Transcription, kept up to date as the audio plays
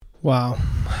Wow.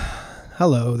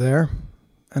 Hello there,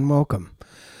 and welcome.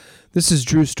 This is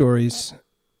Drew Stories,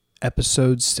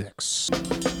 Episode 6.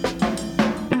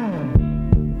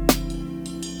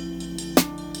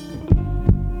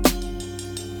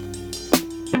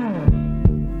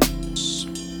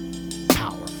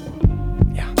 Powerful.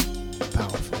 Yeah,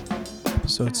 powerful.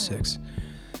 Episode 6.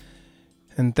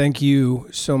 And thank you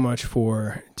so much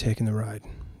for taking the ride,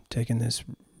 taking this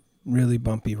really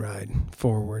bumpy ride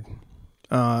forward.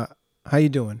 How you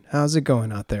doing? How's it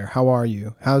going out there? How are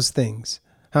you? How's things?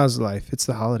 How's life? It's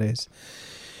the holidays.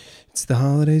 It's the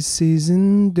holiday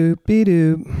season.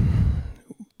 Doopy-doop.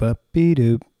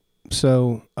 Buppy-doop.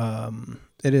 So,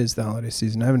 it is the holiday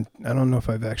season. I don't know if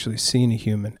I've actually seen a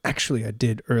human. Actually, I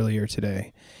did earlier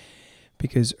today.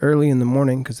 Because early in the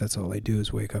morning, because that's all I do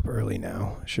is wake up early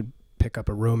now. I should pick up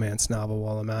a romance novel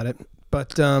while I'm at it.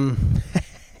 But,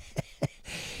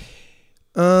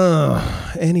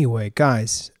 anyway,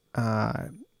 guys,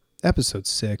 episode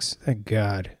 6, thank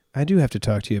God. I do have to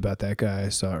talk to you about that guy I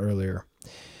saw earlier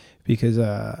because,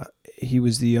 he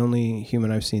was the only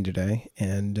human I've seen today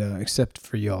and, except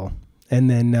for y'all. And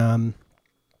then,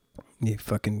 you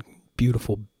fucking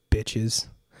beautiful bitches.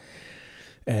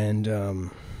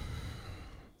 And,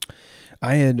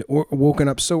 I had woken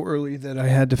up so early that I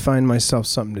had to find myself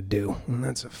something to do. And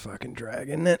that's a fucking drag,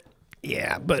 isn't it?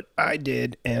 Yeah, but I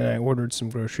did, and I ordered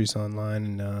some groceries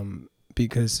online, and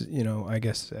because I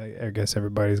guess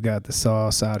everybody's got the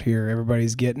sauce out here.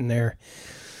 Everybody's getting they're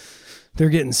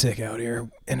getting sick out here,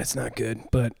 and it's not good.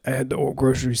 But I had the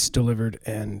groceries delivered,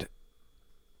 and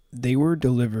they were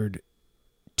delivered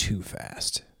too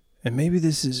fast. And maybe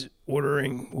this is what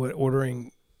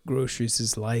ordering groceries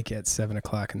is like at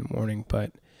 7:00 in the morning,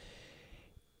 but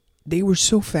they were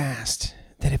so fast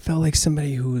that it felt like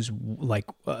somebody who was like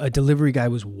a delivery guy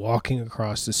was walking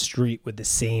across the street with the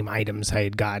same items I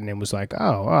had gotten and was like,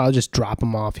 oh, I'll just drop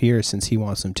them off here since he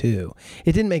wants them too.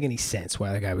 It didn't make any sense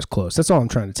why the guy was close. That's all I'm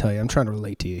trying to tell you. I'm trying to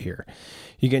relate to you here.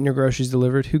 You getting your groceries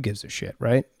delivered? Who gives a shit,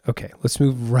 right? Okay, let's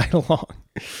move right along.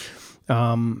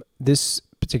 This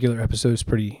particular episode is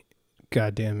pretty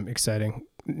goddamn exciting.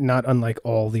 Not unlike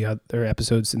all the other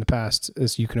episodes in the past,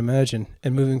 as you can imagine.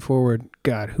 And moving forward,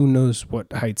 God, who knows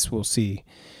what heights we'll see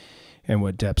and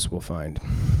what depths we'll find.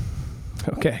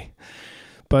 Okay.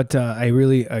 But I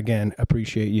really, again,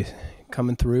 appreciate you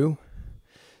coming through,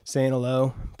 saying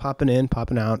hello, popping in,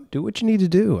 popping out. Do what you need to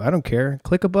do. I don't care.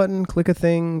 Click a button, click a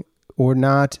thing or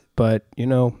not. But,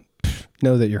 know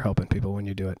that you're helping people when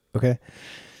you do it. Okay?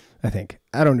 I think.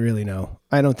 I don't really know.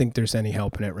 I don't think there's any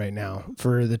help in it right now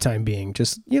for the time being.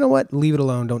 Just, you know what? Leave it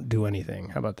alone. Don't do anything.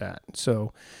 How about that?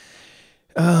 So,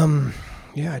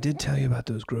 yeah, I did tell you about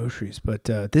those groceries, but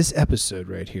this episode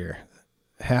right here,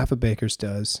 half a Baker's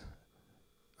does.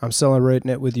 I'm celebrating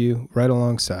it with you right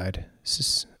alongside. This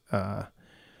is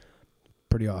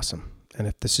pretty awesome. And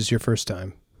if this is your first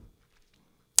time,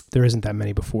 there isn't that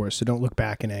many before, so don't look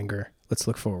back in anger. Let's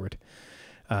look forward.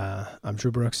 I'm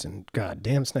Drew Brooks, and God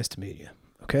damn, it's nice to meet you.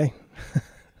 Okay.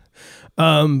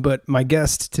 But my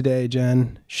guest today,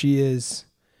 Jen, she's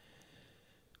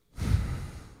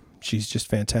just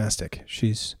fantastic.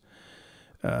 She's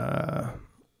a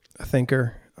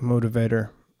thinker, a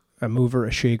motivator, a mover,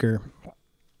 a shaker.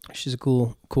 She's a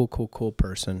cool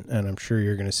person, and I'm sure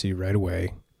you're going to see right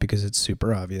away because it's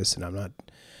super obvious, and I'm not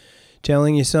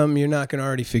telling you something you're not going to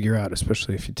already figure out,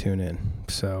 especially if you tune in.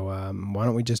 So why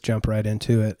don't we just jump right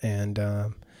into it? And,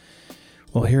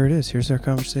 well, here it is. Here's our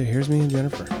conversation. Here's me and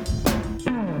Jennifer.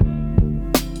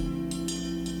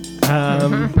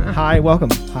 Hi,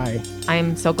 welcome. Hi.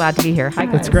 I'm so glad to be here. Hi,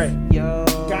 guys. That's great. Yo.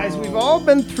 Guys, we've all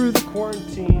been through the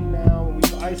quarantine now.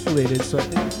 We've isolated, so I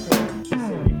think it's good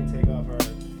so we can take off our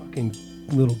fucking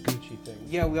little Gucci thing.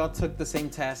 Yeah, we all took the same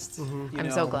test. Mm-hmm.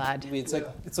 I'm so glad. I mean, it's like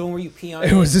it's the one where you pee on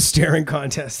It was a staring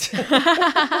contest.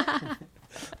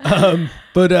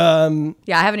 But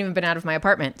Yeah, I haven't even been out of my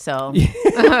apartment, so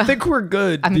I think we're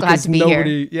good. I'm glad to be here.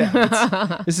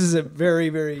 Yeah, this is a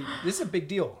this is a big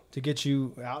deal to get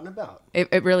you out and about.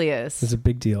 It really is. It's a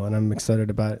big deal, and I'm excited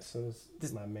about it. So this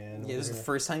is my man. Yeah, this is the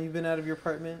first time you've been out of your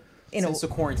apartment In since the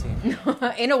quarantine.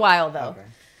 In a while, though. Okay.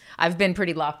 I've been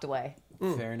pretty locked away.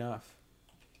 Fair enough.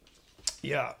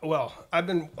 Yeah, well, I've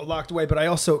been locked away, but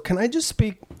can I just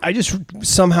speak?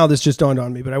 Somehow this just dawned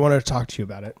on me, but I wanted to talk to you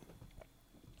about it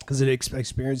because I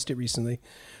experienced it recently.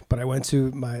 But I went to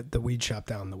the weed shop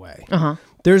down the way. Uh-huh.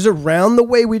 There's a round the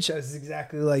way weed shop. It's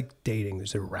exactly like dating.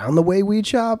 There's a round the way weed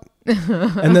shop,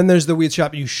 and then there's the weed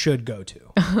shop you should go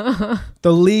to.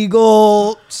 The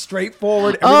legal,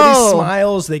 straightforward. Everybody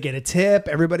smiles. They get a tip.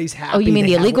 Everybody's happy. Oh, you mean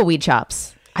the illegal weed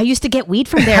shops? I used to get weed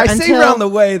from there I say around the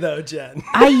way though, Jen.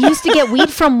 I used to get weed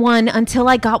from one until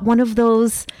I got one of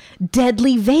those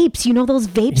deadly vapes. You know those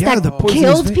vapes that poisonous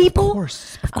killed vape. people? Of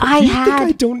course. I You think had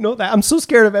I don't know that? I'm so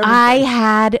scared of everything. I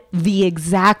had the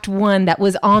exact one that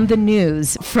was on the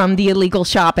news from the illegal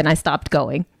shop, and I stopped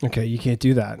going. Okay, you can't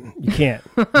do that. You can't.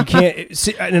 You can't.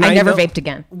 See, and I never know- vaped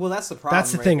again. Well, that's the problem.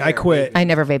 That's the right thing. I there. quit. I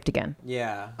never vaped again.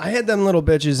 Yeah. I had them little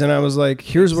bitches, and I was like,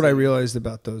 "Here's what I realized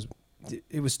about those.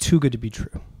 It was too good to be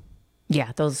true."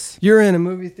 Yeah, those. You're in a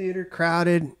movie theater,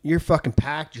 crowded. You're fucking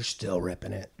packed. You're still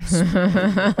ripping it.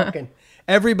 Fucking,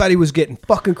 everybody was getting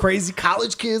fucking crazy.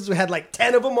 College kids, we had like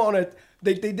 10 of them on it.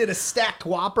 They did a stacked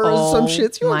Whopper or some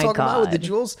shit. You know what I'm my talking about with the God.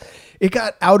 jewels? It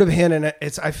got out of hand, and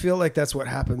I feel like that's what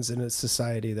happens in a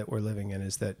society that we're living in.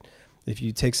 Is that if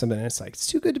you take something and it's like it's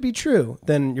too good to be true,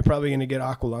 then you're probably going to get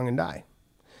Aqualung and die.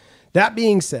 That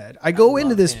being said, I go into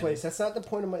love this him. place. That's not the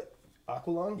point of my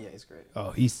Aqualung. Yeah, he's great. Oh,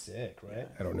 he's sick, right?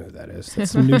 I don't know who that is.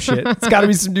 That's some new shit. It's got to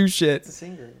be some new shit. It's a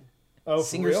singer. Oh, for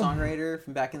Singer real? songwriter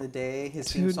from back in the day. His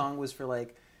theme Dude. song was for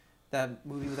like that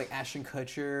movie with like Ashton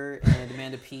Kutcher and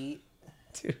Amanda Peet.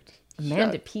 Dude.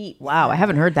 Amanda Pete. Wow, I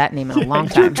haven't heard that name in a long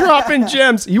You're time. dropping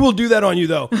gems. He will do that on you,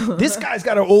 though. This guy's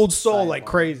got an old soul like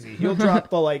crazy. He'll drop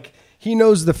the like. He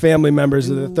knows the family members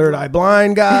of the Third Eye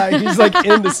Blind guy. He's like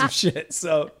into some shit.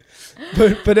 So,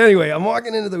 but anyway, I'm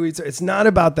walking into the weed store. It's not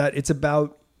about that. It's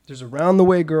about there's a round the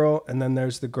way girl, and then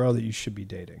there's the girl that you should be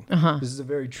dating. This is a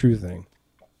very true thing.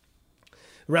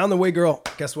 Round the way girl.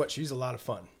 Guess what? She's a lot of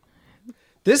fun.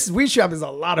 This weed shop is a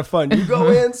lot of fun. You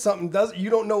go in, something does. You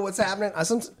don't know what's happening.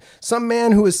 Some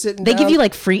man who was sitting. They down, give you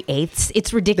like free eighths. It's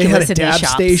they ridiculous had a in these dab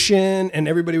shops. station, and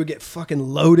everybody would get fucking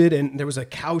loaded. And there was a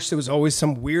couch. There was always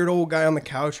some weird old guy on the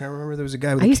couch. And I remember there was a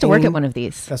guy with I a used to work cane. at one of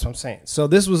these. That's what I'm saying. So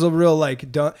this was a real like,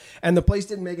 and the place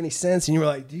didn't make any sense. And you were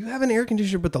like, "Do you have an air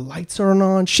conditioner, but the lights aren't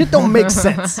on?" Shit don't make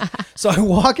sense. So I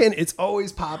walk in. It's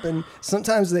always popping.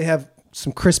 Sometimes they have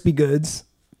some crispy goods.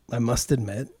 I must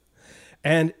admit.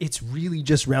 And it's really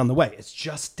just round the way. It's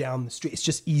just down the street. It's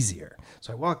just easier.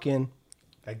 So I walk in,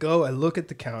 I look at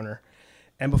the counter,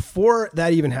 and before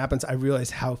that even happens, I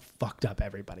realize how fucked up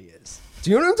everybody is.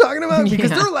 Do you know what I'm talking about? Because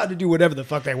Yeah. they're allowed to do whatever the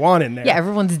fuck they want in there. Yeah,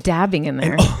 everyone's dabbing in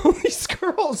there. All these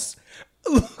girls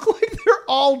look like they're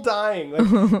all dying.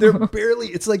 Like they're barely,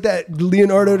 it's like that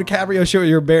Leonardo DiCaprio show,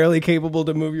 you're barely capable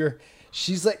to move your,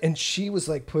 she's like, and she was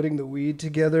like putting the weed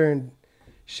together and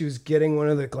she was getting one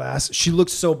of the glass. She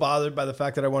looked so bothered by the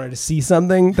fact that I wanted to see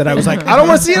something that I was like, I don't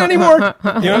want to see it anymore. You know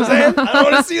what I'm saying? I don't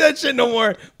want to see that shit no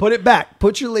more. Put it back.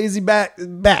 Put your lazy back.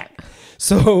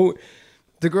 So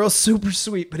the girl's super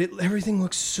sweet, but everything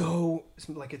looks so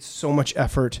like it's so much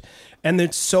effort. And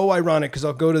it's so ironic because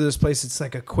I'll go to this place. It's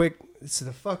like it's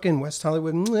the fucking West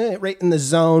Hollywood, right in the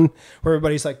zone where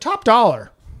everybody's like top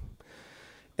dollar.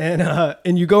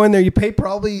 And you go in there, you pay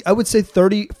probably, I would say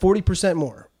 40%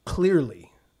 more. Clearly.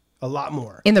 A lot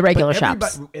more. In the regular But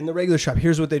shops. in the regular shop,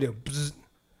 here's what they do. Bzz.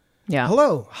 Yeah.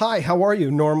 Hello. Hi. How are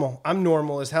you? Normal. I'm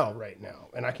normal as hell right now.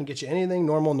 And I can get you anything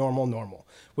normal.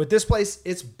 With this place,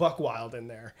 it's buck wild in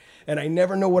there. And I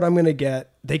never know what I'm going to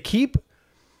get. They keep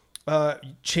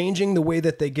changing the way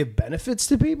that they give benefits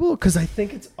to people because I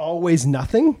think it's always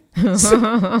nothing.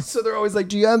 So they're always like,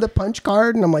 do you have the punch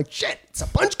card? And I'm like, shit, it's a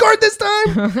punch card this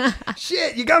time?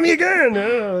 Shit, you got me again.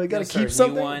 I got to keep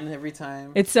something. New one every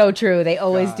time. It's so true. They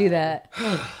always do that.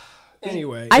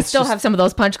 Anyway. I it's still just- have some of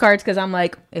those punch cards because I'm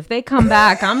like, if they come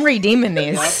back, I'm redeeming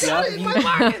these. Yup, in you my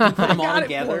pocket. put them I all got it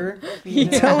together.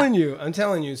 I'm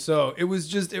telling you. So it was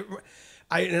just,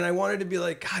 I wanted to be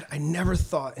like, God, I never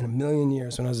thought in a million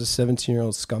years when I was a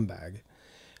 17-year-old scumbag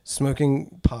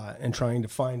smoking pot and trying to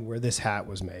find where this hat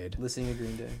was made. Listening to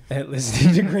Green Day. And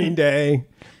listening to Green Day.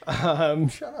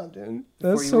 Shut up, dude.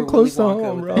 That's you so were close to Willy Wonka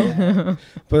home,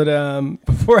 with bro. But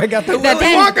before I got the Willy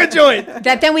then- Wonka joint.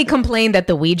 That then we complain that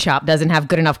the weed shop doesn't have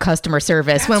good enough customer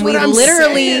service when we what I'm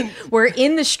literally saying. were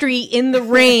in the street in the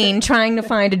rain trying to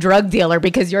find a drug dealer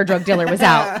because your drug dealer was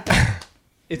out.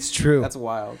 It's true. That's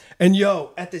wild. And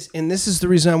this is the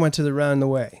reason I went to the Round the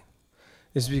Way,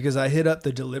 is because I hit up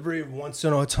the delivery once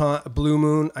in a blue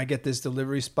moon. I get this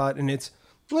delivery spot, and it's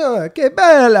que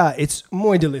bella. It's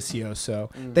muy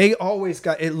delicioso. They always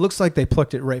got. It looks like they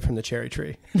plucked it right from the cherry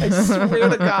tree. I swear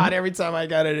to God, every time I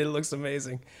got it, it looks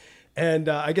amazing. And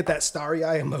I get that starry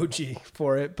eye emoji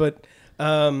for it, but.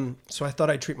 So I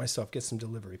thought I'd treat myself, get some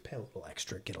delivery, pay a little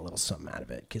extra, get a little something out of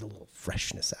it, get a little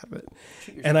freshness out of it.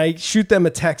 And I shoot them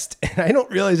a text, and I don't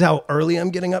realize how early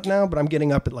I'm getting up now, but I'm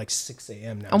getting up at like 6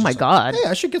 a.m. now. Oh my Just like, God. hey,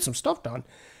 I should get some stuff done.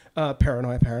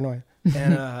 Paranoia.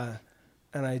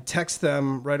 And I text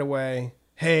them right away,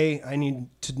 hey, I need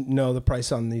to know the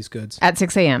price on these goods. At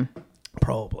 6 a.m.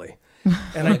 Probably.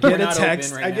 and I We're get a not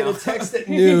text. open right I get a now. text at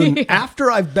noon after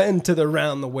I've been to the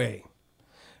round the way.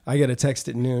 I get a text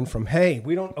at noon from, "Hey,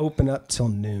 we don't open up till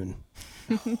noon."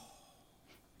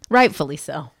 Rightfully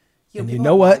so. Yo, And you people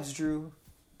know have what? lives, Drew.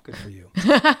 Good for you.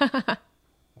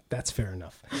 That's fair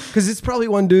enough. Because it's probably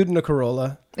one dude in a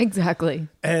Corolla, Exactly.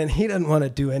 and he doesn't want to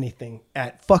do anything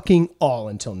at fucking all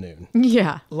until noon.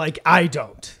 Yeah. Like I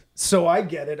don't. So I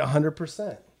get it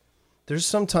 100%. There's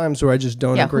some times where I just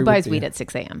don't Yeah. agree Who buys with weed you. at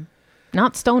 6 a.m.?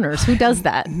 Not stoners. Who does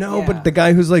that? No, Yeah. but the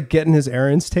guy who's like getting his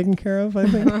errands taken care of, I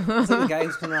think. It's like the guy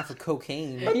who's coming off of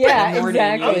cocaine. Yeah, in the morning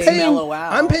and exactly. you just mellow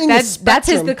out. I'm paying That's the his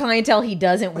spectrum. the clientele he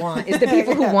doesn't want. Is the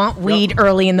people who want weed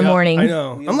early in the Yeah, morning. I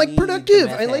know. We I'm don't like need productive.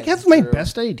 the I like meth have my heads,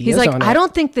 best ideas. He's like, on I it.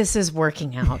 don't think this is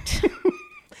working out.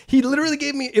 He literally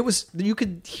gave me. It was you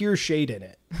could hear shade in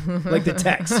it, like the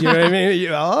text. You know what I mean?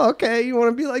 Okay, you want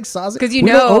to be like Sausage Because you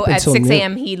We don't know, open at till 6 noon.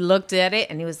 a.m. he looked at it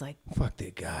and he was like, Fuck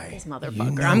that guy, "This You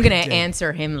motherfucker. know I'm he gonna did.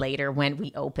 answer him later when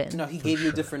we open." No, he gave you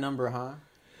a different number, huh?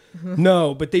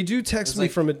 No, but they do text It was me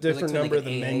like- from a it was like different something number like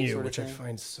of the an AA menu, sort of which I thing.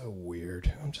 find so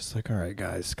weird. I'm just like, all right,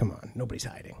 guys, come on, nobody's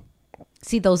hiding.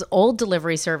 See, those old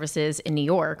delivery services in New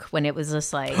York when it was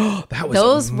just like, That was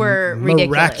those were ridiculous.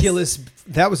 miraculous.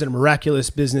 That was a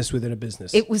miraculous business within a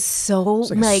business. It was so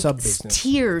like a like sub-business.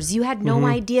 tiers. You had no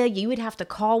idea. You would have to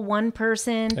call one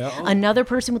person. Yeah. Oh. Another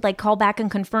person would like call back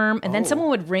and confirm. And then someone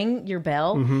would ring your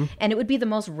bell and it would be the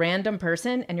most random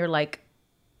person. And you're like,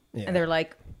 Yeah. and they're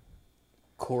like,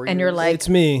 Corey. and you're like, it's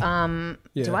me. Yeah.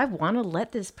 do I want to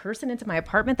let this person into my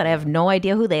apartment that I have no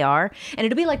idea who they are? And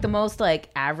it'd be like the most like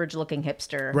average looking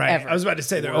hipster Right. ever. I was about to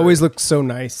say they always look so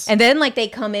nice. And then like they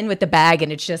come in with the bag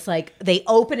and it's just like they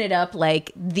open it up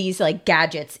like these like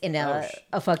gadgets in a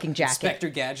fucking jacket. Inspector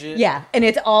Gadget. Yeah, and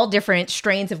it's all different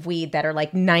strains of weed that are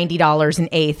like $90 an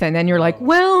eighth, and then you're like,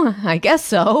 well, I guess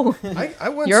so. I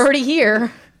once, You're already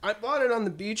here. I bought it on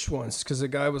the beach once because the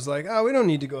guy was like, "Oh, we don't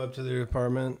need to go up to the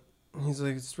apartment." He's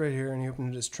like, "It's right here," and he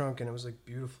opened his trunk, and it was like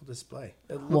beautiful display.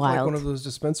 It looked like Wild. one of those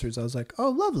dispensers. I was like, "Oh,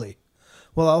 lovely."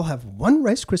 Well, I'll have one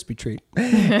Rice Krispie treat,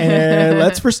 and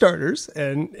that's for starters.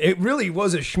 And it really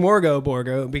was a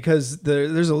smorgasbord because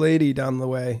there's a lady down the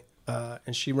way,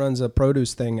 and she runs a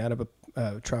produce thing out of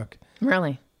a truck.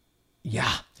 Really?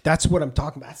 Yeah, that's what I'm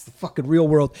talking about. That's the fucking real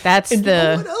world. That's And you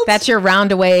know what else? that's your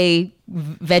roundaway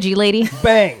veggie lady.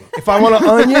 Bang. If I want an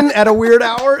onion at a weird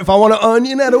hour,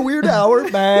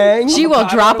 bang. She will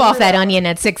Avocado drop at a off weird that hour. onion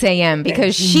at 6 a.m.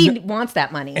 because she wants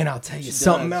that money. And I'll tell you She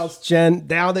something does. else, Jen.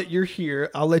 Now that you're here,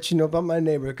 I'll let you know about my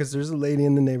neighbor because there's a lady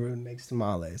in the neighborhood who makes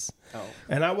tamales. Oh.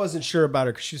 And I wasn't sure about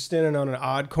her because she was standing on an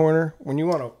odd corner. When you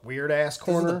want a weird ass are the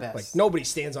corner, best. like nobody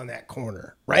stands on that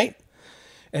corner, right?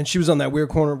 And she was on that weird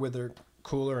corner with her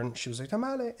cooler, and she was like,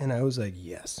 tamale. And I was like,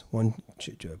 yes, one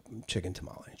chicken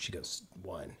tamale. And she goes,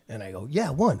 one. And I go, yeah,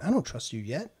 one. I don't trust you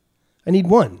yet. I need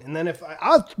one. And then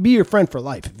I'll be your friend for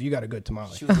life if you got a good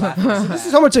tamale. She was laughing. This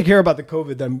is how much I care about the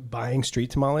COVID that I'm buying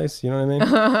street tamales. You know what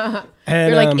I mean?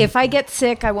 And You're like, if I get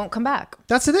sick, I won't come back.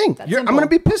 that's the thing. I'm simple. going to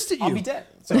be pissed at you. I'll be dead.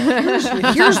 So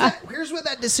here's where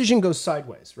that decision goes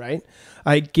sideways, right?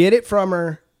 I get it from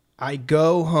her. I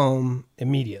go home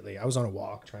immediately. I was on a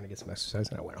walk trying to get some exercise,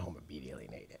 and I went home immediately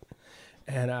and ate it.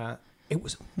 And it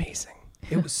was amazing.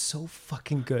 It was so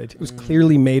fucking good. It was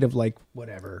clearly made of like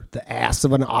whatever, the ass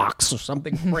of an ox or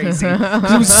something crazy.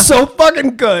 'Cause it was so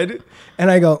fucking good. And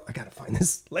I go, I gotta find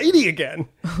this lady again.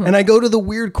 And I go to the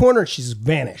weird corner. She's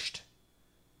vanished.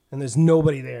 And there's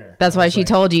nobody there. That's I why was she like,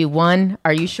 told you, one,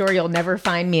 are you sure you'll never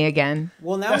find me again?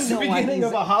 Well, now That's we the know why beginning he's,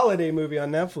 of a holiday movie on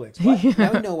Netflix. What?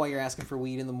 now we know why you're asking for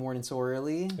weed in the morning so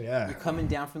early. Yeah. You're coming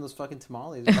down from those fucking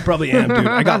tamales. I probably am, dude.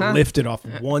 I got lifted off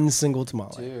one single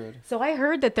tamale. Dude. So I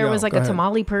heard that there No, was like go a ahead.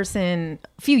 tamale person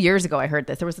a few years ago. I heard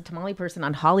this. There was a tamale person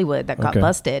on Hollywood that got Okay.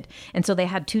 busted. And so they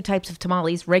had two types of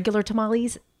tamales, regular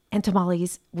tamales and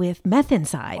tamales with meth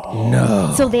inside.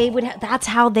 No. So they would, that's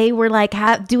how they were like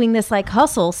doing this like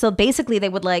hustle. So basically they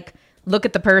would like look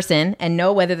at the person and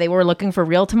know whether they were looking for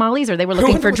real tamales or they were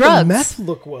looking for drugs. The meth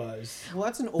look was. Well,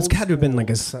 that's an old. It's got to have been school- like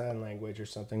a sign language or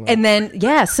something. Like And then,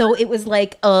 yeah, so it was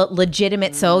like a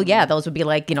legitimate. So, yeah, those would be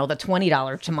like, you know, the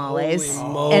 $20 tamales.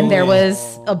 Holy And there moly.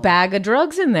 was a bag of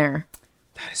drugs in there.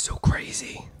 That is so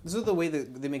crazy. This is the way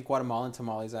that they make Guatemalan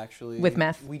tamales, actually. With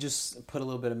meth? We just put a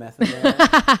little bit of meth in there.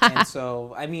 And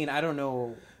so, I mean, I don't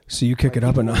know. So you kick it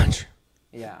up a notch.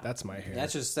 Yeah. That's my hair.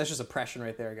 That's just oppression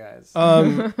right there, guys.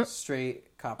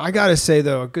 Straight cop. I gotta say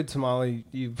though, a good tamale,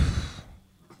 you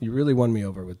really won me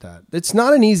over with that. It's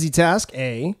not an easy task,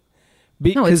 No,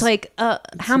 because, it's like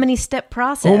how many step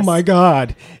process? oh my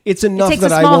god, it's It enough takes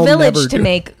that a I small will village never to do.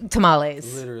 make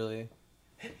tamales. Literally.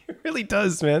 It really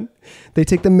does, man. They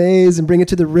take the maize and bring it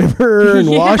to the river and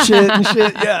wash it and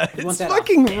shit. Yeah, You want it's that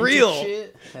fucking authentic real.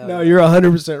 shit? Hell No, yeah. you're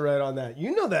 100% right on that.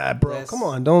 You know that, bro. Yes. Come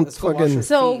on, don't Let's go wash fucking. your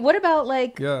So feet. what about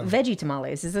like Yeah. veggie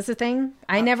tamales? Is this a thing?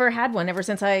 I never had one ever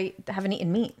since I haven't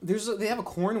eaten meat. They have a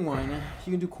corn one.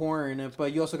 You can do corn,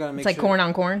 but you also gotta make It's like sure. corn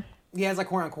on corn. Yeah, it's like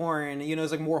corn on corn. You know,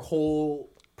 it's like more whole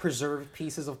preserved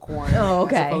pieces of corn. Oh,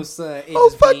 okay. As opposed to it Oh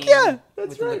just fuck being yeah, that's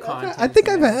within the right. content I think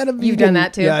I've and had a vegan. You've done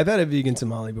that too? Yeah, I've had a vegan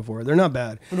tamale before. They're not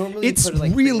bad. But normally you It's put,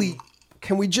 like, really. cream.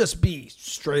 Can we just be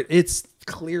straight? It's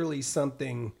clearly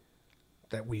something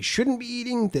that we shouldn't be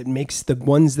eating that makes the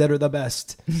ones that are the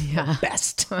best Yeah.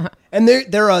 best. And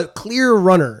they're a clear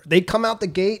runner. They come out the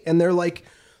gate and they're like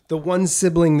the one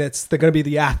sibling that's going to be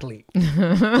the athlete.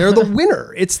 They're the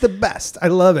winner. It's the best. I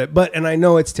love it. And I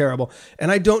know it's terrible. And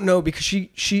I don't know because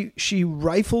she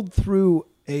rifled through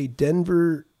a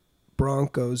Denver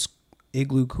Broncos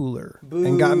igloo cooler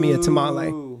and got me a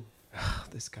tamale. Boo.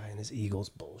 This guy and his Eagles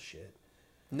bullshit.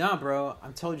 Nah, bro.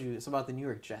 I'm told you it's about the New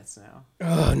York Jets now.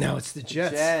 Oh, now it's the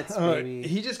Jets. Jets, baby.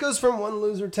 He just goes from one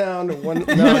loser town to one. No,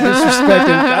 disrespecting.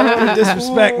 I don't want to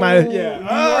disrespect my. Yeah.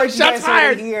 Oh, You shots guys are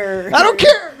fired. Here. I don't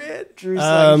care, man. Drew's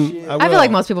like shit. I I feel will.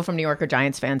 like most people from New York are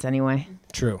Giants fans anyway.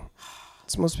 True.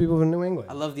 It's most people from New England.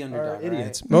 I love the are underdog.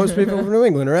 idiots. Right? Most people from New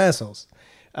England are assholes.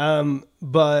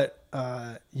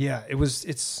 Yeah,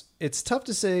 it's tough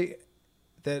to say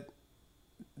that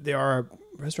there are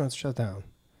restaurants shut down,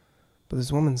 but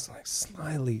this woman's like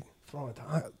slyly throwing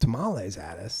tamales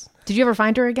at us. Did you ever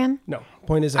find her again? No,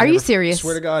 point is, Are you serious?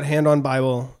 Swear to God, hand on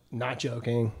Bible, not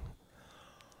joking.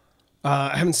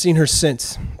 I haven't seen her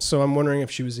since, so I'm wondering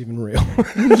if she was even real.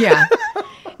 Yeah.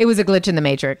 It was a glitch in the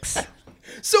Matrix.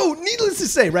 So, needless to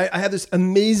say, right, I have this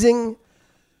amazing,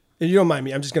 and you don't mind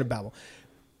me, I'm just going to babble.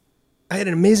 I had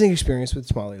an amazing experience with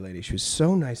the tamale lady. She was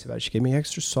so nice about it. She gave me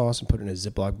extra sauce and put it in a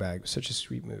Ziploc bag. It was such a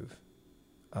sweet move.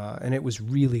 And it was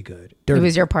really good. It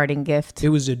was your parting gift. It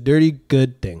was a dirty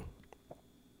good thing.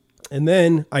 And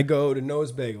then I go to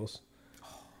Noah's Bagels.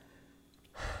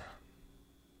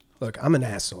 Look, I'm an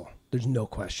asshole. There's no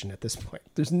question at this point.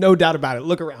 There's no doubt about it.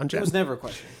 Look around, It Jen. was never a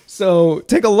question. So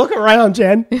take a look around,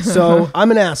 Jen. So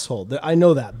I'm an asshole. I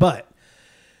know that. But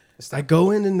I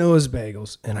go into Noah's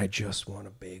Bagels and I just want a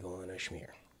bagel and a schmear,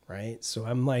 right? So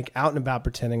I'm like out and about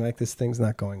pretending like this thing's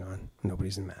not going on.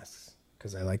 Nobody's in masks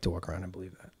because I like to walk around and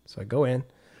believe that. So I go in.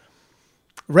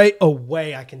 Right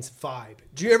away, I can vibe.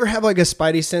 Do you ever have like a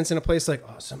spidey sense in a place like,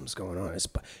 oh, something's going on?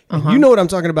 And you know what I'm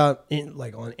talking about,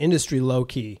 like on industry low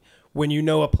key, when you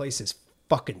know a place is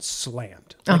fucking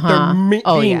slammed, like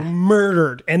they're being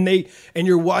murdered, and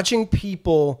you're watching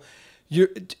people.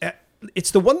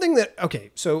 It's the one thing that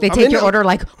so They I'm take into- your order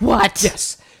like, what?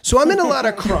 Yes. So I'm in a lot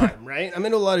of crime, right? I'm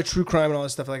into a lot of true crime and all that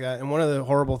stuff like that. And one of the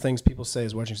horrible things people say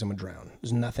is watching someone drown.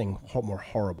 There's nothing more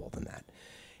horrible than that.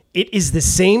 It is the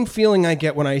same feeling I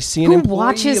get when I see an Who employee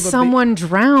watches of a someone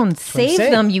drown? Save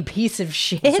saying. them, you piece of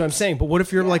shit. That's what I'm saying. But what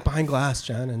if you're like behind glass,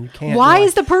 John, and you can't? Why you're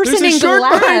is the person There's a in shark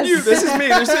glass? behind you. This is me.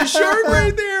 There's a shark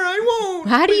right there. I won't.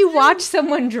 How do you watch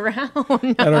someone drown?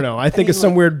 I don't know. I think it's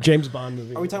some weird James Bond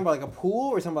movie. Are we talking about like a pool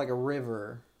or are we talking about like a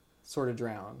river sort of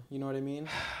drown? You know what I mean?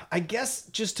 I guess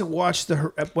just to watch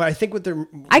well, I think what they're.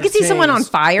 I could see someone on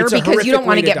fire it's a because you don't horrific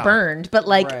want way to get die. burned. But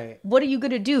like, Right. what are you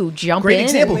gonna do? Jump Great in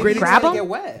example, and great grab Maybe them? get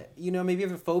wet. You know, maybe you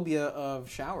have a phobia of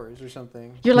showers or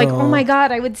something. You're like, oh my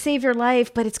God, I would save your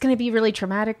life, but it's going to be really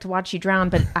traumatic to watch you drown,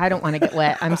 but I don't want to get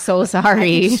wet. I'm so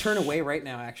sorry. Just turn away right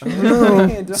now, actually.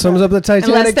 Sums up the Titanic.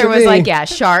 Unless there to was me.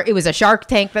 like, it was a shark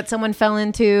tank that someone fell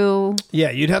into.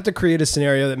 Yeah, you'd have to create a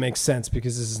scenario that makes sense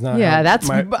because this is not. Yeah,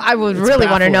 I would really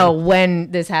want to baffling. know when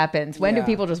this happens. When do Yeah.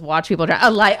 people just watch people drown? A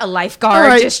All lifeguard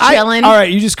right, just chilling. all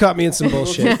right, you just caught me in some A little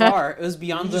too bullshit. far. It was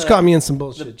beyond You the. just caught me in some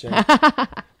bullshit, Jen.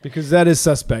 Because that is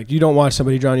suspect. You don't watch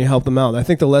somebody drown, you help them out. I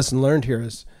think the lesson learned here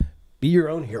is be your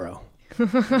own hero.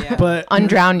 Yeah. But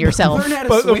Undrown yourself. Learn how to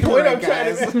But the swim, point right, I'm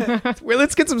trying guys. well,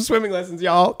 let's get some swimming lessons,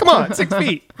 y'all. Come on, 6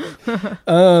 feet.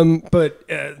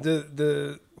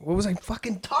 The what was I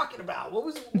fucking talking about? What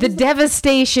was The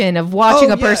devastation of watching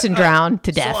Oh, a person yeah. drown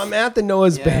to death. So I'm at the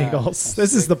Noah's Yeah. Bagels.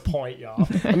 This is the point, y'all.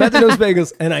 I'm at the Noah's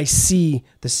Bagels, and I see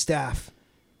the staff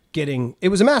getting. It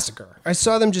was a massacre. I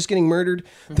saw them just getting murdered.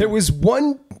 There was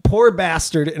one poor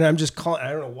bastard, and I'm just calling.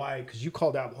 I don't know why, because you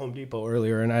called out Home Depot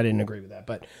earlier, and I didn't agree with that,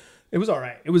 but it was all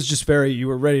right. It was just you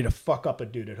were ready to fuck up a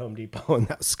dude at Home Depot, and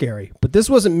that was scary. But this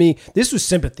wasn't me. This was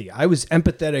sympathy. I was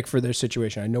empathetic for their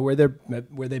situation. I know where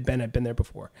they've been. I've been there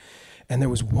before. And there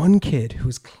was one kid who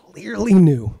was clearly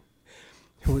new,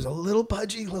 who was a little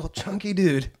pudgy, little chunky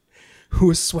dude, who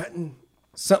was sweating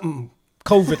something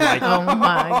COVID-like. Oh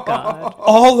my God.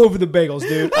 All over the bagels,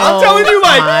 dude. I'm telling you,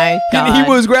 my like, God. he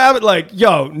was grabbing, like,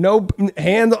 yo, no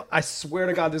hand. I swear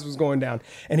to God, this was going down.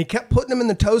 And he kept putting them in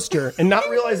the toaster and not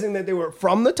realizing that they were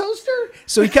from the toaster.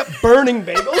 So he kept burning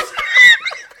bagels.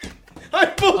 I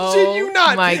bullshit you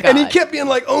not. my And he God. kept being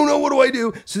like, oh no, what do I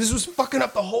do? So this was fucking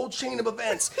up the whole chain of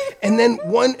events. And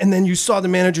then you saw the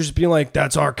managers being like,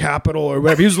 that's our capital or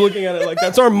whatever. He was looking at it like,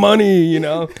 that's our money, you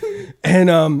know?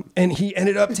 And he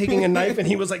ended up taking a knife and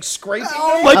he was like scraping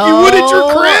them like you would at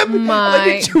your crib. Oh my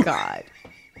Like at your- God.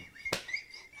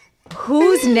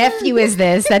 Whose nephew is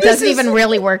this? That This doesn't is- even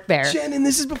really work there. Jen, and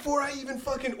this is before I even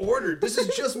fucking ordered. This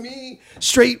is just me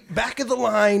straight back of the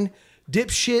line,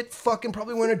 dipshit, fucking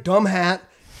probably wearing a dumb hat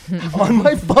on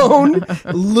my phone,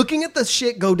 looking at the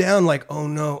shit go down like, oh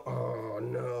no.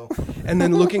 And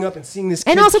then looking up and seeing this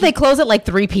And kid also, keep- they close at like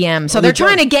 3 p.m. So Oh, they're they're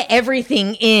trying done. to get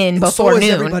everything in so before is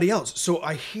noon. everybody else. So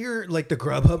I hear like the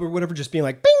Grubhub or whatever just being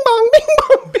like, bing bong, bing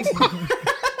bong, bing bong.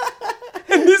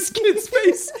 And this kid's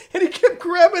face, and he kept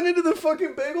grabbing into the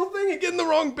fucking bagel thing and getting the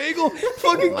wrong bagel,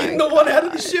 fucking getting the one out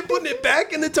of the shit, putting it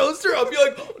back in the toaster. I'll be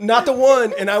like, not the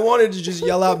one. And I wanted to just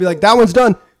yell out, be like, that one's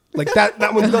done. Like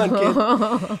that one's done,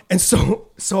 kid. And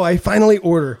so I finally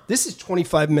order. This is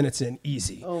 25 minutes in,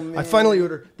 easy. Oh, man. I finally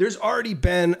order. There's already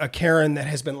been a Karen that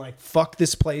has been like, fuck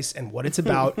this place and what it's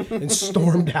about and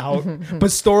stormed out,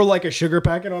 but store like a sugar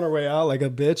packet on her way out, like a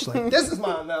bitch. Like, this is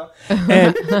mine now.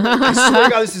 And I swear to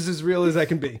God, this is as real as I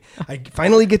can be. I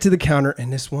finally get to the counter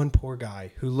and this one poor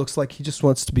guy who looks like he just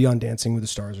wants to be on Dancing with the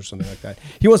Stars or something like that.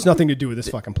 He wants nothing to do with this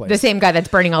fucking place. The same guy that's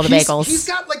burning all the bagels. He's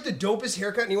got like the dopest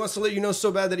haircut, and he wants to let you know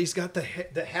so bad that he's got the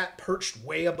hat perched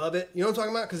way above it. You know what I'm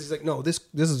talking about? Because he's like, no, this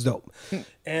is dope.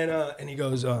 And he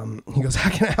goes, how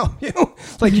can I help you?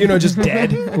 Like, you know, just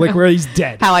dead, like where he's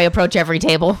dead. How I approach every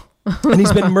table. And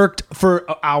he's been murked for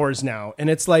hours now, and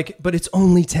it's like, but it's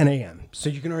only 10 a.m. So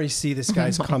you can already see this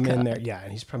guy's come in there. Yeah,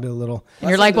 and he's probably a little. And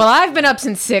you're like, well, I've been up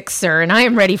since 6, sir, and I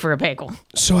am ready for a bagel.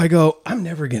 So I go, I'm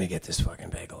never gonna get this fucking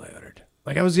bagel I ordered.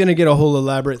 Like I was gonna get a whole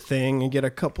elaborate thing and get a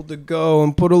couple to go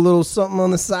and put a little something on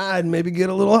the side, maybe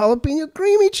get a little jalapeno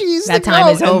creamy cheese. That to time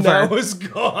go. is And over. that was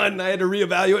gone. I had to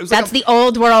reevaluate. It was That's like the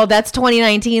old world. That's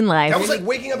 2019 life. that was like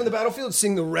waking up in the battlefield,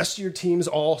 seeing the rest of your teams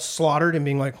all slaughtered, and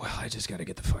being like, "Well, I just got to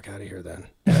get the fuck out of here." Then,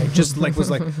 and I just like was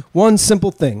like one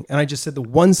simple thing, and I just said the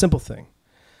one simple thing.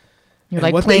 You're And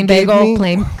like what they plain gave bagel, me-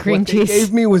 plain cream what they cheese.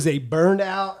 gave me was a burned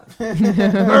out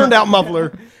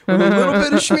muffler with a little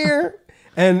bit of schmear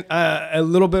and a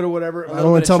little bit of whatever. I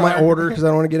don't want bit to tell of my charm. order because I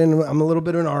don't want to get into. I'm a little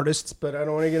bit of an artist, but I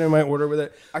don't want to get into my order with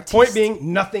it. Artiste. Point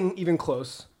being, nothing even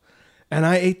close. And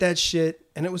I ate that shit,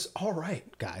 and it was all right,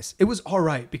 guys. It was all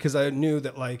right because I knew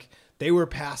that like they were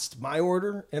past my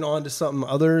order and on to something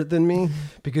other than me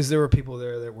because there were people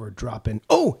there that were dropping.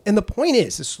 Oh, and the point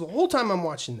is, this the whole time I'm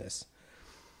watching this.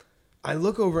 I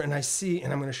look over and I see,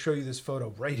 and I'm going to show you this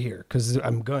photo right here because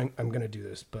I'm going to do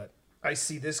this, but I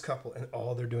see this couple and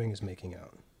all they're doing is making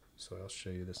out. So I'll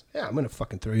show you this. Yeah, I'm going to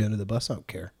fucking throw you under the bus. I don't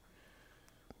care.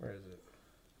 Where is it?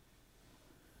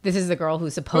 This is the girl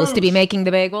who's supposed to be making the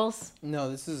bagels.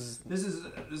 No, this is This is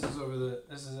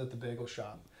at the bagel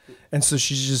shop. And so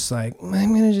she's just like, I'm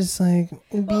going to just like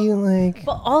be like.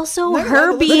 But also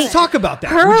her Let's being talk about that.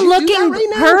 her Would you do looking that right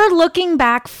now? her looking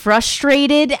back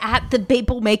frustrated at the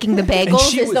people making the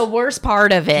bagels she is was- the worst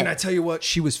part of And I it. tell you what,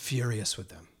 she was furious with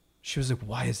them. She was like,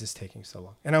 why is this taking so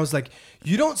long? And I was like,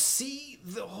 you don't see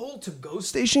the whole to-go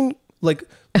station like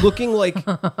looking like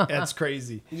that's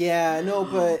crazy. yeah, no,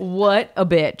 but What a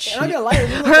bitch. I'm not gonna lie, it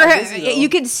didn't look that busy, though. You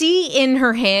could see in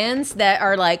her hands that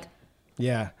are like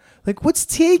Yeah. Like, what's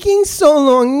taking so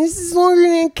long? This is longer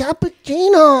than a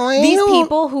cappuccino. I these don't-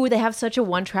 people who they have such a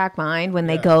one-track mind when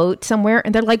they go somewhere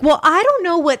and they're like, well, I don't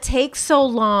know what takes so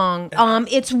long.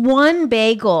 It's one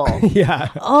bagel. Yeah.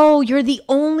 Oh, you're the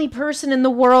only person in the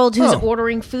world who's Oh.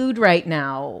 ordering food right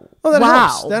now. Oh, that wow.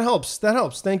 helps. That helps. That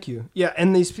helps. Thank you. Yeah,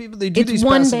 and these people, they do It's these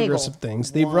one passive bagel. aggressive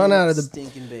things. They've One run out of the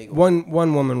stinking bagel.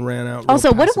 One woman ran out. real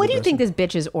Also, what do you passive-aggressive. think this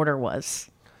bitch's order was?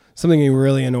 Something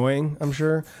really annoying, I'm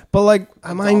sure. But like,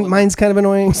 mine's kind of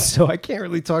annoying, so I can't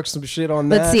really talk some shit on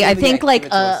that. Let's see. I think Yeah, like give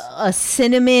it to us. a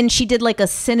cinnamon. She did like a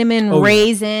cinnamon Oh, yeah.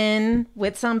 raisin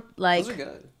with some like. Those are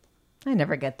good. I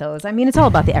never get those. I mean, it's all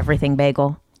about the everything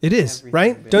bagel. It is, Everything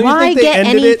right? bagel. Don't Why you think they get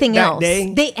ended anything it that else?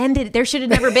 day? They ended. There should have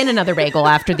never been another bagel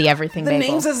after the everything The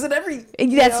bagel. name says it every.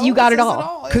 You got it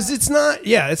all. Because it's not,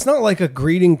 it's not like a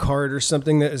greeting card or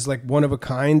something that is like one of a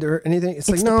kind or anything. It's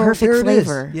like, It's the no, perfect there it is.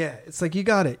 flavor. Yeah, it's like you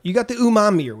got it. You got the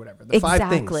umami or whatever. The 5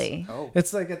 Exactly. things. Oh.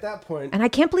 It's like at that point. And I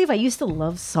can't believe I used to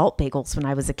love salt bagels when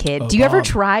I was a kid. Do you ever Bob.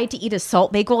 try to eat a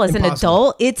salt bagel as an Impossible.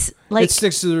 adult? It's like It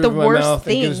sticks to the roof the of my worst mouth and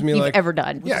thing gives me you've like ever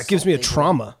done. Yeah, it gives me a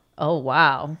trauma. Oh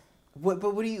wow. What?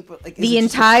 But what do you? But like, is The it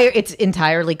just it's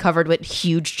entirely covered with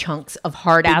huge chunks of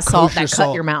hard ass salt that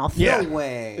cut your mouth. No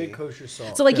way. Big kosher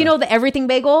salt. So like you know the everything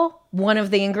bagel, one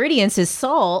of the ingredients is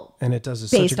salt and it does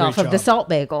such a based great off job. of the salt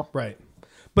bagel. Right.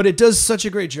 But it does such a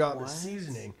great job of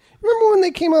seasoning. Remember when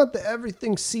they came out the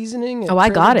everything seasoning? Oh, I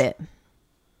got it.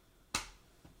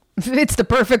 It's the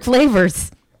perfect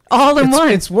flavors. All in one.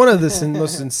 It's one of the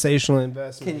most sensational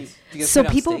investments. Can you? Do you guys So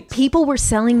put it on steaks? people were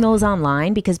selling those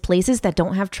online because places that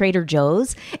don't have Trader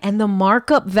Joe's and the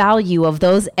markup value of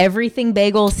those everything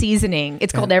bagel seasoning.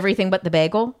 It's called everything but the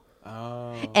bagel.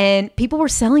 Oh. And people were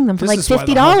selling them for like This is why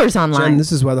the $50 hustle- online. Jen,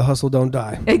 this is why the hustle don't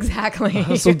die. Exactly.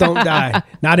 Hustle don't die.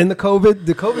 Not in the COVID.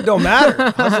 The COVID don't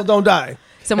matter. Hustle don't die.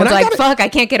 Someone's And I like, gotta- fuck, I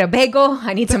can't get a bagel.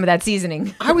 I need some of that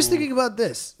seasoning. I was thinking about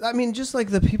this. I mean, just like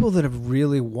the people that have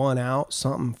really won out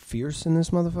something fierce in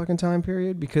this motherfucking time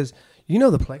period, because you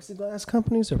know the plexiglass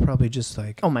companies are probably just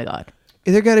like, Oh my God.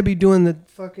 they're got to be doing the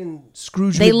fucking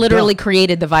Scrooge. They McDuck. literally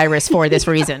created the virus for this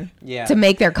reason. Yeah. To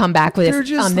make their comeback with They're this,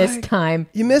 just on this like- time.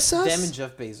 You miss us? Them and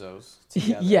Jeff Bezos.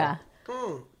 Together. Yeah.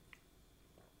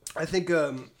 I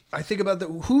think about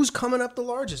who's coming up the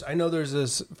largest. I know there's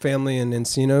this family in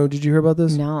Encino. Did you hear about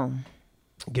this? No.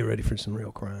 Get ready for some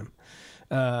real crime,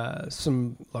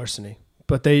 some larceny.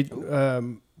 But they,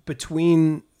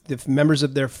 between the members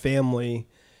of their family,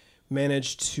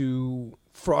 managed to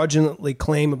fraudulently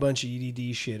claim a bunch of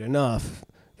EDD shit enough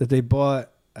that they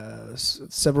bought a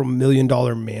several $1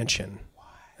 million mansion.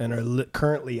 And are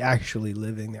currently actually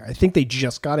living there. I think they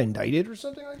just got indicted or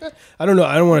something like that. I don't know.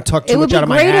 I don't want to talk too It would much be out of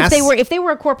my great ass. if they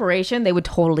were a corporation, they would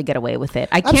totally get away with it.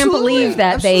 I can't Absolutely, believe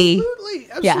that absolutely,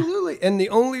 Yeah. absolutely. And the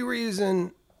only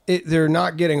reason they're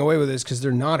not getting away with this because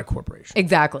they're not a corporation.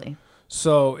 Exactly.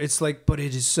 So it's like, but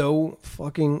it is so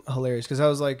fucking hilarious because I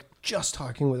was like just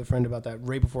talking with a friend about that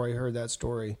right before I heard that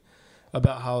story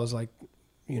about how I was like,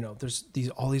 you know, there's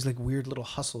all these like weird little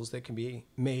hustles that can be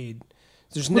made.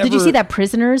 There's Well, never. did you see that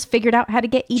prisoners figured out how to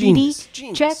get EDD Genius.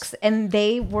 checks, and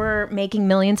they were making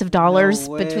millions of dollars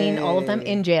No between all of them way.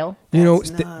 in jail? You know,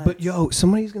 That's nuts. but yo,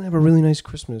 somebody's gonna have a really nice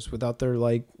Christmas without their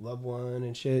like loved one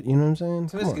and shit. You know what I'm saying?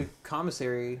 So Come it's on. good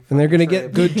commissary. And they're gonna fucking get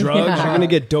trip. good drugs. Yeah. You're gonna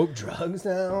get dope drugs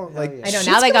now. Like yeah. I know shit's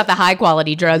now they gonna- got the high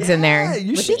quality drugs in there Yeah, you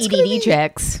with the shit's gonna EDD be-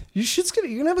 checks.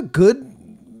 You're gonna have a good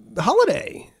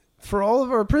holiday for all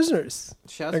of our prisoners.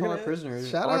 Shout out They're to all our gonna- prisoners.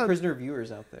 shout All our out. prisoner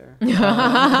viewers out there.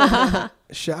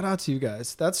 Shout out to you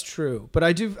guys. That's true. But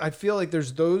I feel like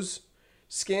there's those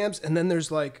scams, and then there's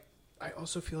like, I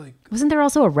also feel like Wasn't there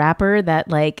also a rapper that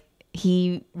like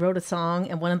he wrote a song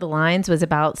and one of the lines was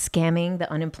about scamming the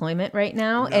unemployment right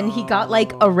now, and he got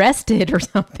like arrested or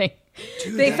something.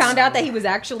 They found out that he was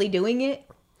actually doing it,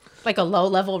 like a low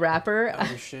level rapper.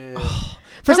 Oh shit.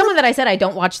 For someone that I said I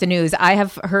don't watch the news, I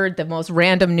have heard the most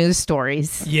random news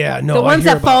stories. yeah, no, The I ones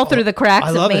hear that fall about- through the cracks I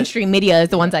of love it. mainstream media is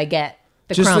the ones I get.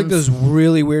 The Just crumbs. like those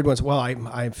really weird ones. Well,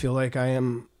 I feel like I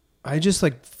just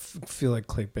like feel like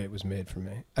clickbait was made for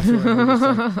me. I feel like, I'm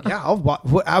just like yeah,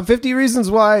 I'll 50 reasons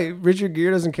why Richard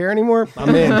Gere doesn't care anymore.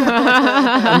 I'm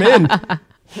in.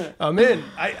 I'm in.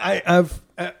 I've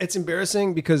it's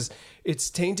embarrassing because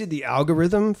it's tainted the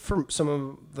algorithm for some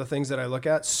of the things that I look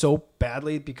at so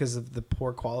badly because of the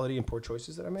poor quality and poor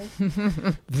choices that I make.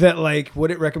 That like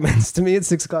what it recommends to me at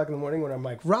 6 o'clock in the morning when I'm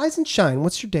like, rise and shine.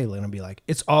 What's your day like? And I'll be like,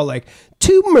 it's all like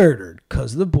 2 murdered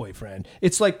because of the boyfriend.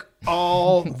 It's like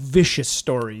all vicious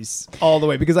stories all the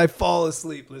way because I fall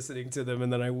asleep listening to them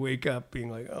and then I wake up being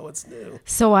like, oh, what's new?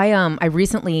 So I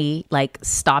recently like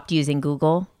stopped using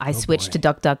Google. I switched to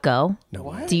DuckDuckGo. No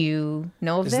way. Do you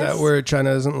know of Is this? that where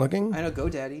China isn't looking? I know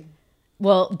GoDaddy.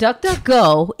 Well,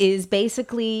 DuckDuckGo is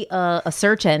basically a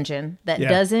search engine that Yeah.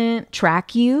 doesn't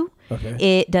track you.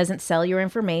 Okay. It doesn't sell your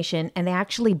information, and they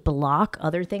actually block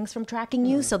other things from tracking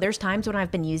you. So there's times when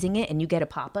I've been using it and you get a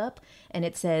pop-up and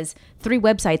it says 3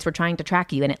 websites were trying to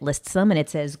track you, and it lists them and it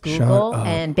says Google. up.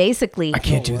 And basically I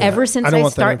can't do that. ever since I don't I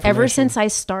want that ever information. since I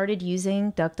started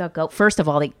using DuckDuckGo, first of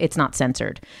all, it's not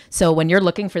censored. So when you're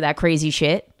looking for that crazy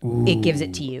shit, it gives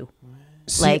it to you.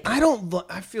 See, like- I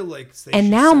feel like they And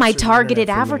should now my censor the targeted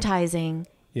internet for me. advertising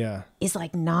Yeah. is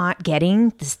like not getting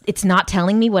this, it's not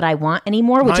telling me what I want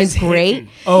anymore, which Mine's is great. hidden.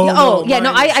 Oh, no, yeah,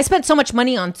 no, mine is- I spent so much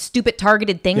money on stupid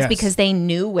targeted things Yes. because they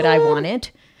knew what I wanted.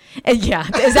 Yeah,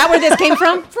 is that where this came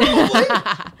from?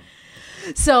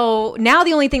 So now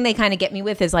the only thing they kind of get me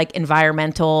with is like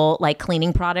environmental, like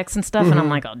cleaning products and stuff, and I'm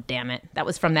like, oh damn it, that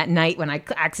was from that night when I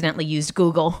accidentally used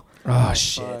Google. Oh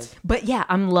shit. But yeah,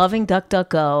 I'm loving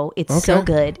DuckDuckGo. It's so Okay.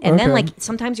 good. And then Okay. like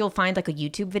sometimes you'll find like a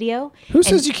YouTube video. Who and-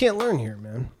 says you can't learn here,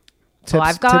 man?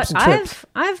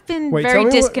 I've been Wait, tell very me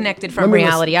what- disconnected from let me listen.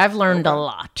 reality. I've learned a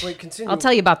lot. Wait, continue. I'll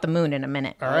tell you about the moon in a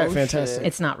minute. All right, Oh, fantastic. shit.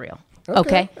 It's not real.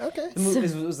 Okay. Okay.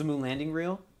 Was the moon landing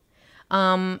real?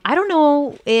 I don't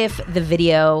know if the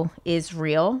video is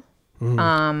real,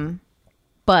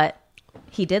 but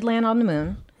he did land on the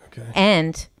moon. Okay.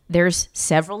 And there's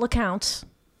several accounts.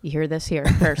 You hear this here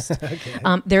first.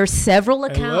 There's several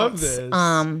accounts. love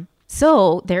this.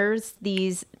 So there's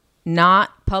these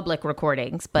not public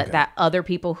recordings, but that other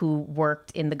people who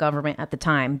worked in the government at the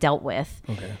time dealt with.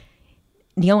 Okay.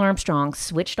 Neil Armstrong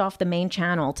switched off the main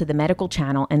channel to the medical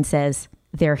channel and says,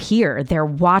 they're here, they're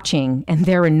watching, and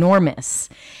they're enormous.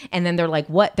 And then they're like,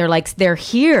 what? They're like, they're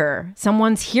here.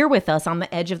 Someone's here with us on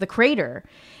the edge of the crater.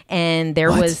 And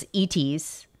there was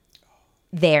ETs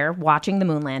there watching the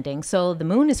moon landing. So the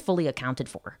moon is fully accounted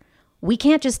for. We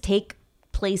can't just take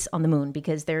place on the moon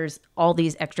because there's all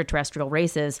these extraterrestrial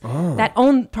races that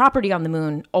own property on the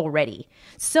moon already.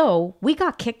 So we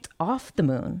got kicked off the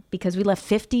moon because we left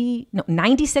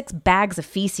 96 bags of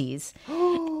feces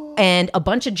and a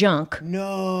bunch of junk.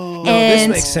 No. This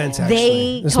makes sense,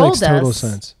 actually. This makes total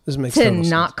sense. This makes to total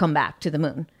not sense. come back to the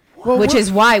moon, which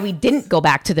is why we didn't go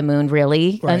back to the moon,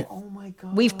 really. Right. Oh my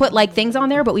god. We've put like things on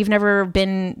there, but we've never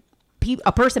been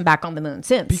a person back on the moon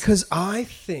since. Because I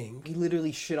think We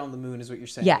literally shit on the moon, is what you're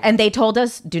saying. Yeah, and they told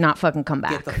us, do not fucking come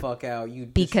back. Get the fuck out, you.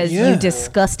 Because Yeah. you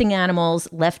disgusting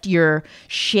animals left your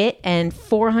shit and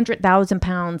 400,000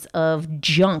 pounds of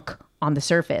junk on the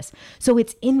surface. So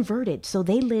it's inverted. So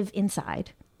they live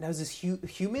inside. Now is this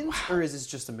humans or is this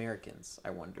just Americans?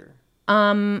 I wonder.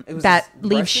 That this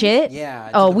leave Russians? shit?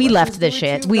 Yeah. Oh, Did the we Russians left the do it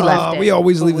shit. too? We left it. we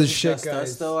always But leave was the it shit, just us,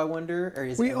 guys. though, I wonder, or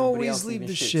is We everybody always else leave leaving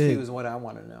the shit shit. too? Is what I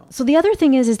want to know. So the other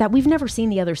thing is that we've never seen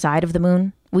the other side of the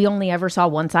moon. We only ever saw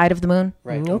one side of the moon.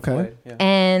 Right. Mm, Pink okay. Floyd, yeah.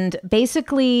 And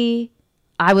basically,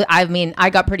 I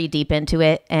got pretty deep into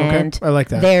it. And I like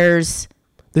that. There's...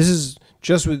 This is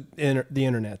just with the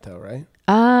internet, though, right?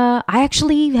 I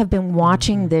actually have been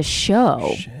watching this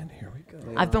show. Shit, here we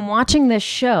go. I've been watching this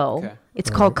show. Okay. It's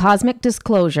called Cosmic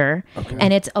Disclosure,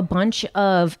 and it's a bunch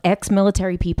of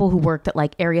ex-military people who worked at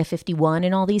like Area 51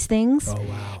 and all these things. Oh,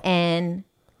 wow. And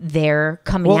they're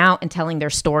coming out and telling their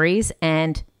stories,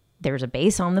 and there's a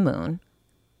base on the moon.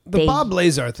 The Bob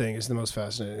Lazar thing is the most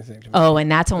fascinating thing to me. Oh, and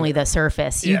that's only the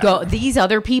surface. You Yeah. go, these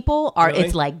other people are, Really?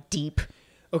 it's like deep.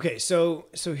 Okay, so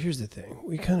here's the thing.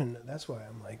 We kind of that's why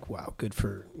I'm like, wow, good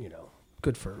for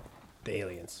the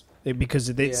aliens. Because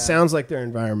it sounds like they're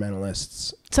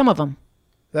environmentalists. Some of them.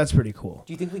 That's pretty cool.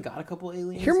 Do you think we got a couple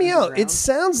aliens? Hear me out. underground? It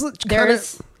sounds like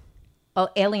There's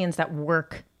aliens that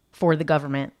work for the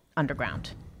government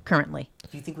underground currently.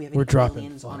 Do you think we have We're any dropping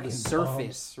aliens on the fucking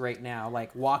surface right now,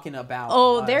 like walking about?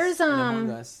 Oh, us there's, and among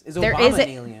us? Is there Obama is an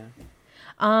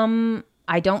alien?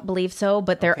 I don't believe so,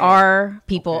 but there Okay. are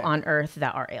people Okay. on Earth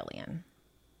that are alien.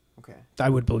 Okay. I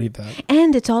would believe that.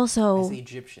 And it's As also the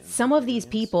Egyptians. some of these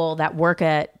people that work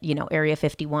at, Area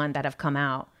 51 that have come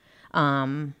out,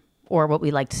 or what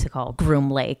we like to call Groom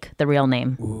Lake, the real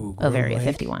name of Area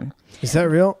 51. Is that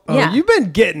real? Oh, Yeah. you've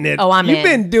been getting it. Oh, I'm You've in.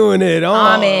 been doing it. Oh,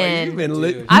 I'm in. You've been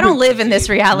Dude. I don't live in this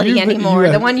reality you've been- anymore. you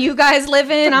The have- one you guys live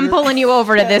in, I'm pulling you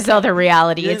over to this other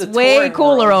reality. You're It's in the way touring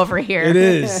cooler world. over here. It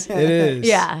is. It is.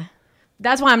 Yeah.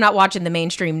 That's why I'm not watching the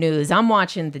mainstream news. I'm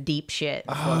watching the deep shit.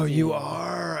 Oh, you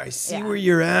are. I see Yeah. where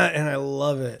you're at, and I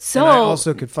love it. So and I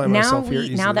also could find now myself here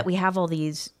easily. now that we have all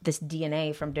this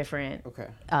DNA from different Okay.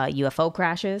 UFO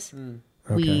crashes,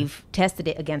 Okay. we've tested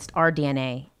it against our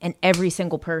DNA, and every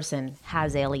single person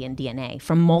has alien DNA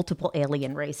from multiple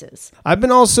alien races. I've been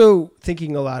also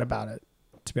thinking a lot about it,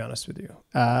 to be honest with you.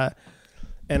 And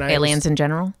Aliens in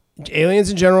general. aliens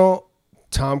in general.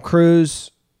 Tom Cruise.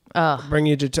 Bring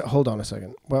you to hold on a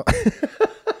second. Well,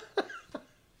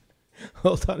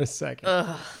 hold on a second.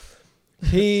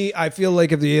 I feel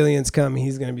like if the aliens come,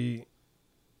 he's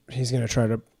gonna try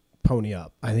to pony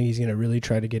up. I think he's gonna really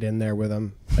try to get in there with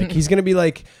them. Like he's gonna be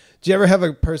like, do you ever have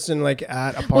a person like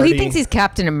at a party? Well, he thinks he's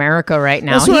Captain America right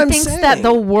now. That's what He I'm thinks saying. that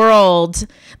the world,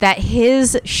 that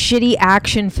his shitty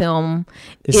action film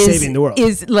Is saving the world.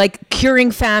 is like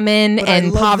curing famine But I and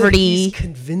love that poverty. He's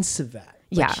convinced of that.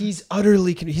 Like, Yeah. he's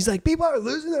utterly. He's like, people are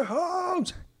losing their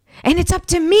homes. And it's up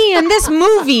to me in this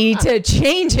movie to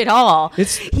change it all.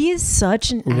 It's- He is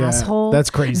such an asshole. that's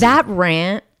crazy. That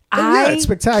rant, Oh, yeah, it's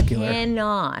spectacular.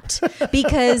 cannot.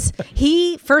 Because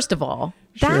first of all,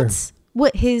 Sure. that's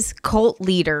what his cult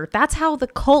leader. That's how the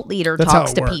cult leader That's talks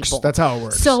how it to works. people. That's how it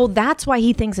works. So that's why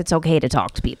he thinks it's okay to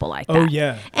talk to people like that. Oh,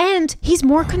 yeah. And he's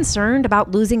more concerned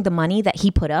about losing the money that he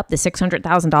put up, the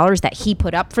 $600,000 that he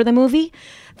put up for the movie,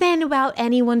 than about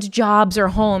anyone's jobs or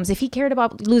homes. If he cared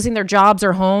about losing their jobs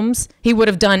or homes, he would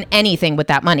have done anything with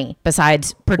that money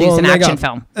besides produce an action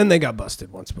film. And they got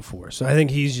busted once before. So I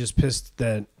think he's just pissed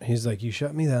that he's like, you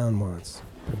shut me down once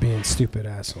for being stupid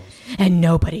assholes. And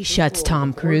nobody shuts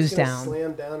Tom Cruise down.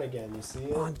 Slam down again. You see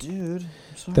it? Oh, dude.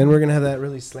 I'm sorry. Then we're going to have that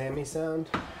really slammy sound.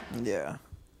 Yeah.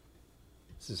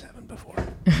 This has happened before.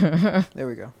 There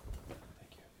we go.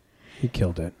 He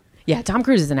killed it. Yeah, Tom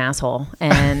Cruise is an asshole.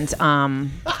 And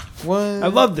What? I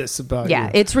love this about you.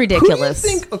 yeah, it's Who ridiculous. do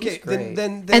you think? Okay, He's great.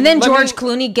 then And then let George me-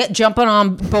 Clooney jumping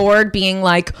on board being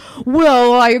like,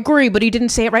 well, I agree, but he didn't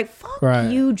say it right. Fuck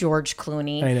Right. you, George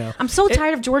Clooney. I know. I'm so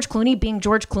tired of George Clooney being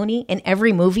George Clooney in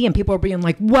every movie, and people are being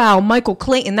like, wow, Michael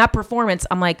Clayton, that performance.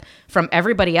 I'm like, from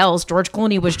everybody else, George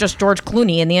Clooney was just George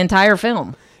Clooney in the entire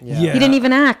film. Yeah. Yeah. He didn't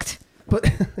even act. But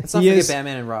Let's not he forget is-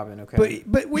 Batman and Robin, okay?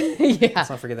 But when Yeah. Let's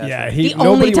not forget that. yeah, shit. he The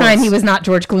only nobody time wants- he was not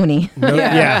George Clooney. no,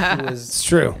 yeah, He it's was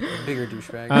true. a bigger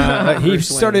douchebag. He Bruce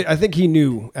started. Wayne. I think he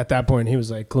knew at that point. He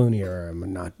was like Clooney, or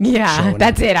I'm not. Yeah, showing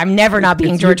that's him. it. I'm never not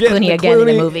being If you're George getting Clooney the again in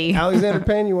the Clooney, movie. Alexander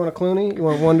Payne, you want a Clooney? You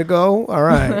want one to go? All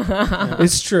right.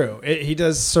 It's true. He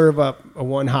does serve up a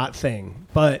one hot thing,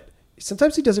 but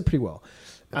sometimes he does it pretty well.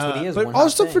 That's what he is, But one hot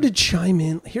also thing. for to chime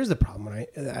in, here's the problem I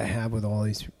have with all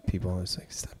these people. It's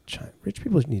like, stop chime. Rich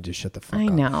people need to shut the fuck I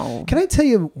up. know. Can I tell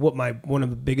you what one of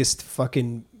the biggest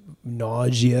fucking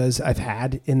nauseas I've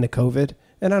had in the COVID?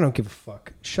 And I don't give a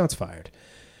fuck. Shots fired.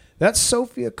 That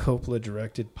Sofia Coppola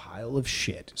directed pile of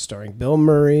shit starring Bill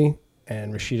Murray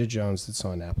and Rashida Jones that's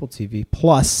on Apple TV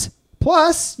Plus.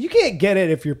 Plus, you can't get it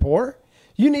if you're poor.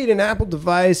 You need an Apple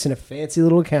device and a fancy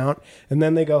little account. And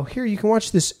then they go, here, you can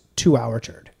watch this 2-hour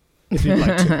turd if you'd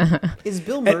like to. Is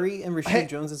Bill Murray and Rashida hey-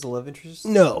 Jones as the love interest?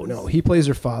 No. He plays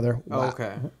her father. Oh, Wow.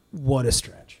 okay. What a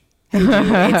stretch. It's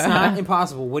not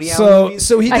impossible. Woody Allen movies?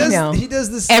 So he I know. does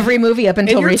this Every movie up and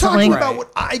until you're recently. talking about Right.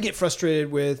 what I get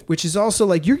frustrated with, which is also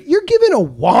like you're given a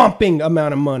whopping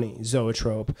amount of money,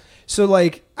 Zoetrope. So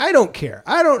like I don't care.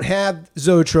 I don't have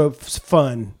Zoetrope's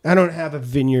fun. I don't have a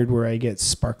vineyard where I get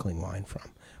sparkling wine from.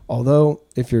 Although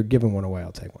if you're giving one away,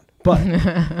 I'll take one.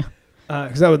 But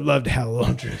because I would love to have a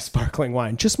little drink of sparkling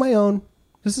wine, just my own.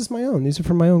 This is my own. These are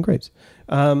from my own grapes.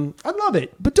 I'd love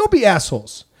it, but don't be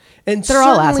assholes. And They're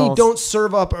all certainly assholes. don't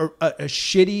serve up a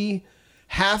shitty,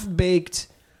 half-baked,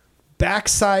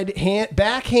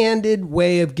 backhanded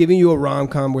way of giving you a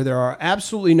rom-com where there are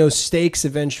absolutely no stakes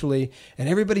eventually, and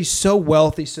everybody's so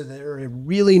wealthy, so there are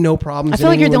really no problems. I feel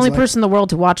like you're the only in anyone's person in the world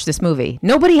to watch this movie.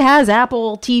 Nobody has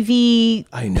Apple TV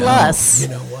life. I know. Plus. You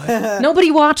know what? Nobody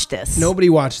watched this. Nobody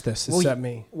watched this Well, except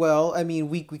me. Well, I mean,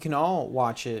 we can all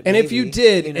watch it. And if you maybe,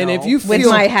 did, and if you With feel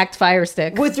my hacked Fire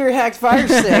Stick. with your hacked Fire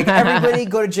Stick, everybody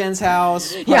go to Jen's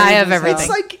house. Yeah, I have Jen's everything. house. It's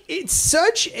like it's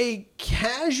such a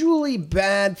casually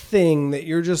bad thing that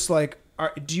you're just like,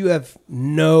 do you have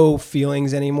no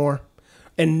feelings anymore,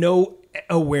 and no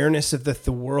awareness of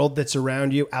the world that's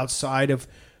around you outside of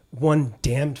one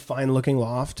damned fine-looking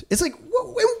loft? It's like,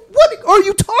 what are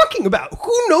you talking about?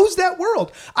 Who knows that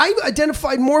world? I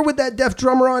identified more with that deaf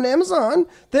drummer on Amazon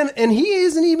and he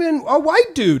isn't even a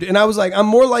white dude, and I was like, I'm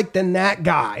more like than that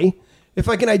guy. If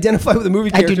I can identify with a movie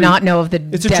I character, do not know of the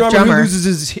it's a deaf drummer drummer. who loses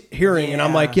his hearing, and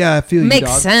I'm Yeah. like, yeah, I feel you, Makes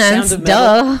dog. sense. Sound of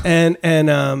Metal. Duh.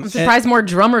 And I'm surprised more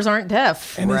drummers aren't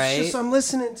deaf. and Right. it's just I'm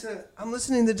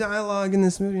listening to dialogue in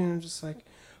this movie, and I'm just like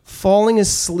falling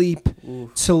asleep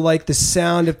to like the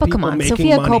sound of But people come on, making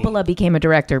Sofia money. Coppola became a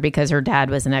director because her dad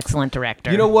was an excellent director.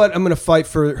 You know what? I'm going to fight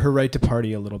for her right to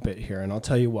party a little bit here, and I'll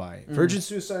tell you why. Virgin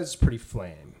Suicide is pretty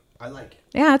flame. I like it.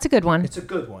 Yeah, it's a good one. It's a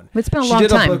good one. It's been a she long did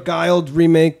time. a beguiled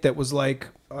remake that was like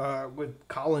with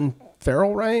Colin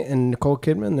Farrell, right, and Nicole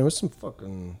Kidman. There was some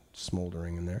fucking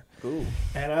smoldering in there, Ooh.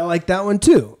 and I like that one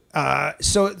too.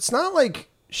 So it's not like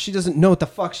she doesn't know what the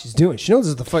fuck she's doing. She knows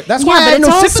what the fuck. That's why I but have it's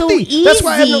no also sympathy. easy That's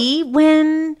why I have no.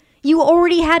 when you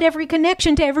already had every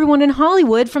connection to everyone in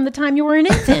Hollywood from the time you were an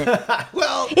infant.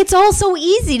 Well, It's also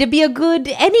easy to be a good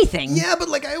anything. yeah, but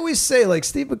like I always say, like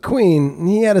Steve McQueen,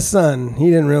 he had a son. He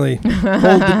didn't really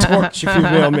hold the torch, if you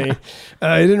will me.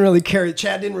 He didn't really carry.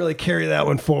 Chad didn't really carry that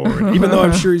one forward, even though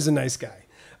I'm sure he's a nice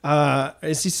guy.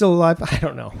 Is he still alive? I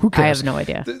don't know. Who cares? I have no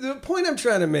idea. The point I'm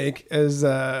trying to make is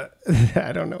I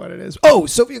don't know what it is. Oh,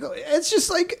 Sophia. It's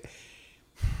just like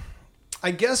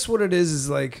I guess what it is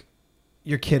like.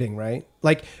 You're kidding, right?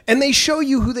 Like, and they show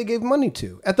you who they gave money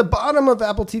to. At the bottom of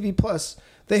Apple TV Plus,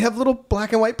 they have little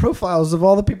black and white profiles of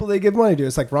all the people they give money to.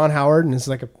 It's like Ron Howard, and it's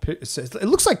like it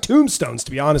looks like tombstones,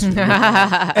 to be honest with you.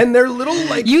 And they're little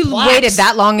like You plaques. waited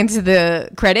that long into the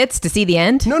credits to see the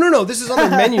end? No. This is on their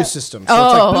menu system. So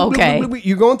Oh, it's like, okay.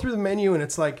 You're going through the menu, and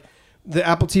it's like the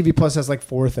Apple TV Plus has like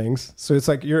 4 things. So it's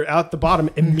like you're out the bottom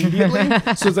immediately.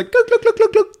 So it's like,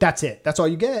 look. That's it. That's all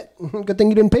you get. Good thing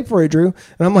you didn't pay for it, Drew.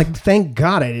 And I'm like, thank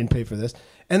God I didn't pay for this.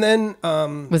 And then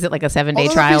Was it like a 7-day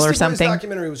although trial the or Beastie Boys something?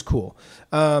 documentary was cool.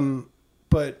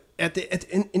 But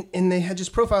and they had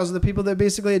just profiles of the people that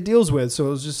basically it deals with. So it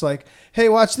was just like, hey,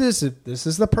 watch this. If this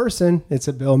is the person. It's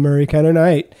a Bill Murray kind of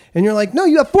night. And you're like, no,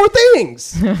 you have 4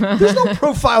 things. There's no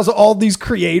profiles of all these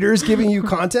creators giving you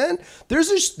content.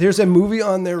 There's a movie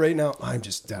on there right now. I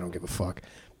don't give a fuck.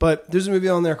 But there's a movie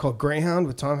on there called Greyhound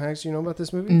with Tom Hanks. You know about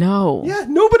this movie? No. Yeah,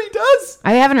 nobody does.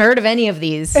 I haven't heard of any of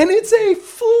these. And it's a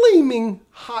flaming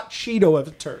hot Cheeto of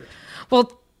a turd.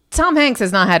 Well, Tom Hanks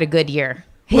has not had a good year.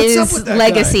 What's up His with that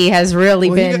legacy guy? has really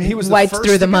been he was the wiped first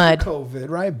through the to mud. get COVID,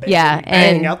 right? Bang, Yeah,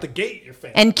 bang, and- out the gate, you're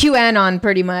famous. And QAnon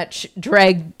pretty much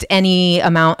dragged any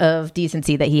amount of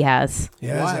decency that he has.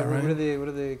 Yeah, is Why? that right? What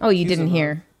are they? Oh, you accused didn't him of?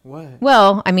 hear. What?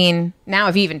 Well, I mean, now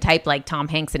if you even type like Tom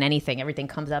Hanks in anything, everything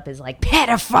comes up as like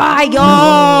pedophile.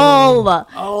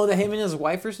 Oh, the him and his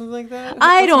wife or something like that.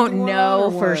 I Or don't something know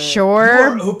wild, or for what? sure, You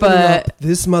are opening but up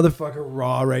this motherfucker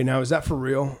raw right now. Is that for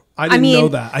real? I I didn't mean, know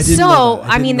that. I didn't know that.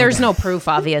 I mean, didn't know there's that. no proof,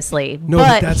 obviously, No, but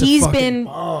but that's a he's fucking been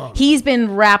bomb. he's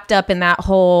been wrapped up in that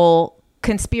whole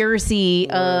conspiracy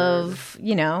of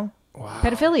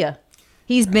pedophilia.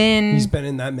 He's been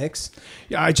in that mix.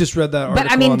 Yeah, I just read that article.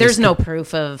 but I mean, on there's this- no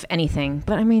proof of anything.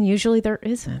 But I mean, usually there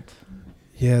isn't.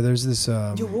 Yeah, there's this.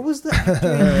 Yo, what was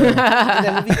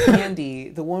that movie Candy?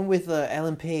 The one with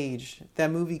Ellen Page. That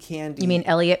movie Candy. You mean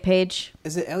Elliot Page?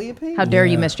 Is it Elliot Page? How dare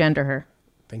you Yeah. misgender her?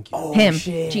 Thank you. Oh, Him.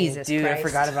 shit. Jesus Dude, Christ. I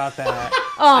forgot about that.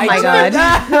 Oh my god!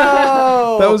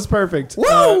 That was perfect.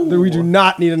 We do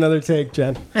not need another take,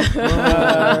 Jen.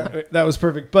 That was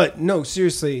perfect. But no,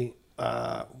 seriously.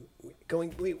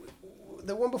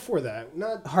 The one before that,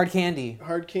 not Hard Candy.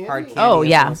 Hard Candy. Hard Candy. Oh, that's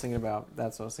yeah. what I was thinking about.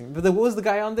 That's what I was thinking. But what was the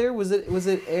guy on there? Was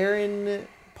it Aaron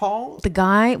Paul? The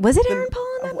guy was it Aaron Paul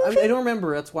in that movie? I don't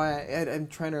remember. That's why I'm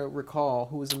trying to recall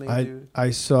who was the main dude.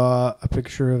 I saw a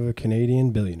picture of a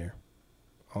Canadian billionaire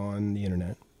on the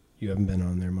internet. You haven't been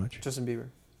on there much. Justin Bieber.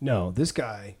 No, this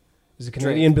guy is a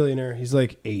Canadian billionaire. He's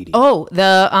like 80. Oh,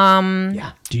 the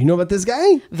Yeah. Do you know about this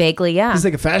guy? vaguely, yeah. He's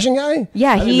like a fashion guy?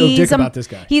 Yeah, I didn't know dick he's about this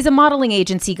guy. He's a modeling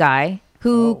agency guy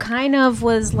who kind of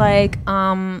was like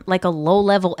a low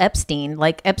level Epstein,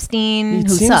 like Epstein It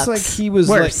who seems sucks. like he was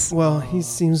worse. like, well, he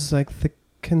seems like the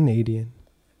Canadian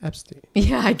Epstein.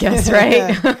 Yeah, I guess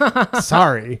right.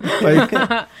 Sorry. Like,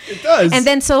 it does. And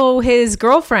then so his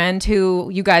girlfriend,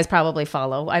 who you guys probably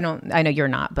follow, I know you're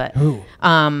not, but Who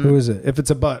is it? If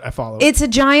it's a butt, I follow it. it's a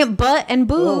giant butt and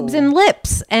boobs Whoa. and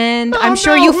lips, and I'm Oh,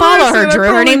 sure no, you who follow is her, it? I Drew. Her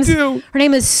probably name's do. her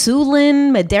name is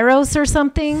Sulin Medeiros or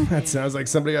something. That sounds like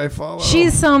somebody I follow.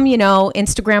 She's some,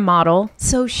 Instagram model.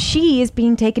 So she is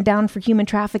being taken down for human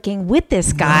trafficking with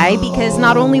this guy because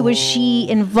not only was she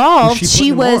involved,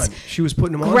 she was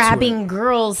putting him on. grabbing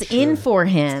girls in for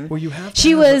him. Well, you have to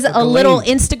she have was a a little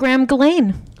Ghislaine. Instagram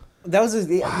Ghislaine. That was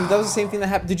the same thing that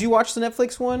happened. Did you watch the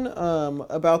Netflix one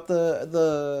about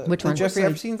the Which the one? Jeffrey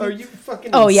Epstein thing? Are you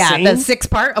fucking Oh yeah, insane? the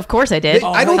 6-part. Of course I did.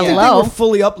 I don't think they Hello. were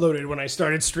fully uploaded when I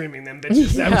started streaming them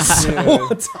bitches. I was so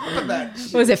on top of that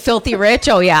shit. Was it Filthy Rich?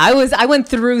 Oh yeah, I went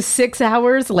through 6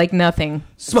 hours like nothing.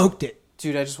 Smoked it.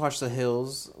 Dude, I just watched The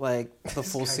Hills, like the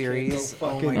full series.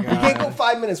 Oh Fucking- my You can't go god.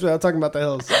 5 minutes without talking about the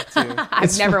hills.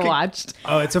 I've never fucking- watched.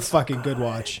 Oh, it's a fucking good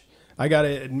watch. I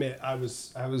gotta admit, I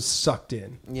was sucked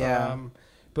in. Yeah.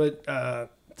 But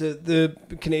the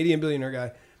Canadian billionaire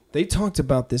guy, they talked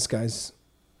about this guy's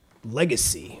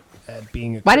legacy at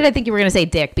being a. Why did I think you were going to say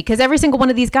dick? Because every single one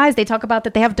of these guys, they talk about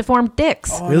that they have deformed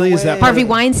dicks. Oh, Really? no Is that way. part Harvey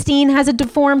Weinstein has a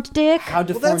deformed dick. How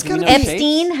deformed? that's do we gotta know be- shapes?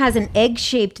 Epstein has an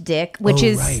egg-shaped dick, which Oh,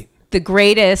 is right. the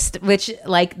greatest. Which,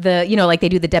 like like they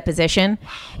do the deposition,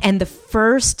 and the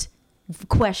first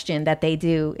question that they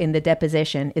do in the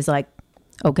deposition is like,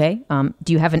 "Okay,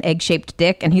 do you have an egg-shaped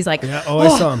dick?" And he's like, Yeah,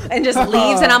 I saw him. and just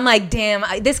leaves. And I'm like, "Damn,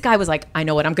 this guy was like, I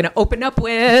know what I'm going to open up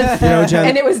with," You know, Jen,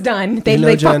 and it was done. They You know,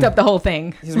 they Jen, fucked up the whole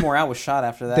thing. His morale was shot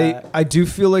after that. I do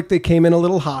feel like they came in a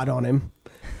little hot on him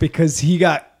because he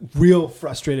got real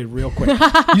frustrated real quick.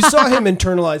 You saw him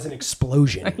internalize an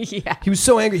explosion. Yeah. He was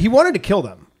so angry. He wanted to kill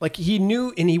them. Like he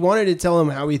knew, and he wanted to tell them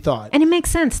how he thought. And it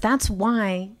makes sense. That's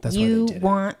why That's why you they did it.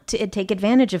 want to take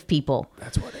advantage of people.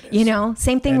 That's what it is.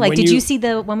 Same thing. And Like, when did you- you see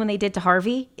the one when they did to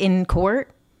Harvey in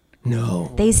court?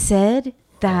 No. They said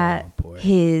that Oh, boy.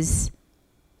 his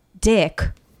dick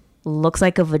looks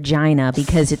like a vagina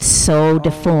because it's so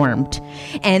deformed.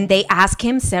 And they ask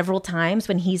him several times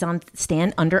when he's on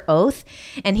stand under oath,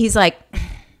 and he's like,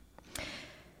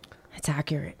 it's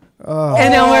accurate.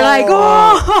 And then we're like,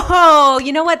 oh,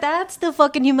 you know what? That's the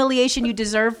fucking humiliation you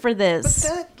deserve for this.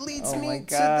 But that leads me to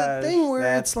gosh, the thing where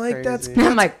that's it's like, crazy.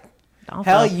 I'm like,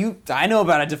 Hell, I know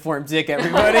about a deformed dick,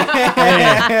 everybody. who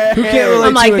can't relate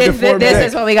I'm like, to a deformed this dick?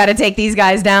 is what we got to take these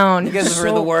guys down. You guys have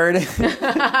heard the word.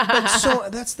 But so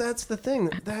that's the thing.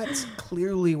 That's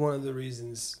clearly one of the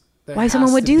reasons that Why has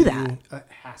someone would to do be- that. It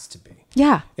has to be.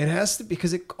 Yeah, It has to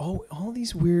because all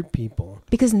these weird people.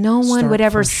 because no one Start would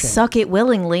ever from shame. suck it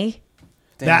willingly.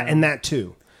 That and that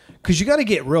too. Because you got to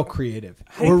get real creative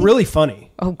or really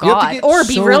funny. Oh, You have to God. get Or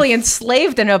be so- really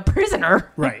enslaved and a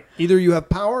prisoner. Right. Either you have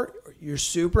power, or you're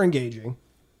super engaging.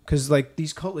 Because like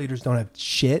these cult leaders don't have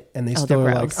shit, and they Oh, still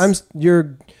they're are like, gross.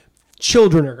 your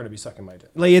children are going to be sucking my dick.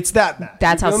 Like it's that bad.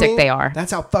 That's You how feel sick me? they are.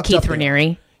 That's how fucked Keith up they are.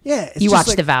 Raniere. Yeah. It's You just watched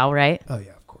like, The Vow, right? Oh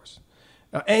yeah, of course.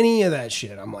 Any of that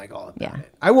shit, I'm like all about Yeah.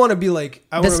 it. I want to be like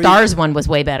The Stars one was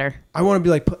way better. I want to be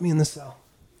like, put me in the cell.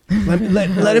 Let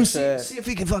him shit. see if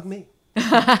he can fuck me.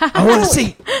 I want to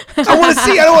see. I want to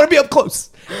see. I don't want to be up close.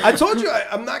 I told you.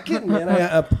 I'm not kidding, man. I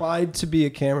applied to be a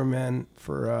cameraman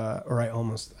for, or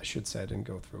I should say I didn't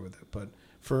go through with it, but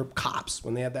for Cops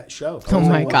when they had that show. I Oh was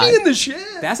my like, God. Put me in the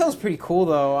shit. That sounds pretty cool,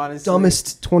 though, honestly.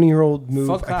 Dumbest 20-year-old move.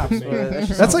 Fuck I could Cops, make. but that shit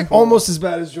That's sounds like cool. almost as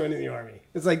bad as joining the army.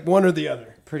 It's like one or the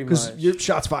other. Pretty Because much. your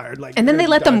shots fired. Like, And then they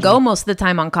you're let them go dodging. most of the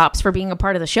time on Cops for being a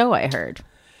part of the show, I heard.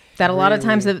 That a lot of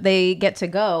times that they get to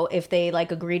go if they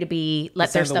like agree to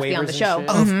let their Instead of the stuff be on the waivers show.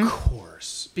 and shit? Of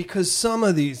course, because some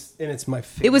of these, and it's my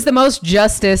favorite. It was the most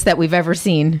justice that we've ever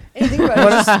seen. And think about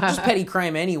it, it's just petty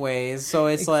crime anyways, so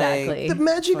it's Exactly. The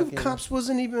magic Fucking- of Cops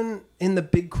wasn't even in the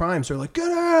big crimes. They're like, get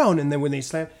down. And then when they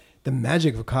slam, the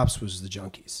magic of Cops was the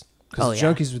junkies. Because Oh, the yeah.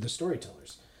 junkies were the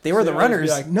storytellers. They were the they'd always be runners.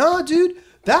 like, no, dude,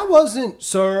 that wasn't,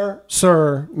 sir,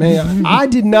 man, I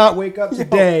did not wake up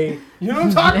today. You know what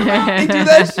I'm talking about? They do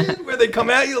that shit where they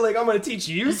come at you like, I'm going to teach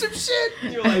you some shit.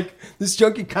 And you're like, this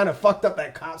junkie kind of fucked up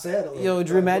that cop's head a little Yo, bit.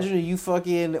 Drew, imagine if you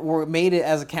fucking made it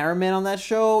as a cameraman on that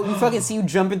show. You fucking see you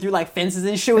jumping through like fences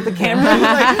and shit with the camera. You're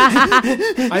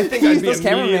like, I think I'd be those immediately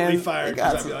cameramen, fired. they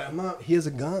 'Cause got I'd be like, I'm not, he has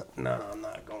a gun? No, I'm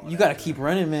not going. you gotta keep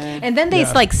running, man. And then they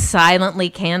Yeah. like silently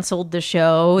canceled the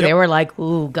show. Yep. They were like,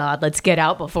 "Ooh, God, let's get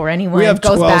out before anyone We have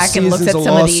goes 12 back and looks seasons at of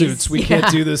some of lawsuits. these." We can't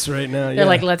do this right now. They're Yeah.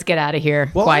 like, "Let's get out of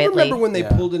here Well, quietly." I remember when they Yeah.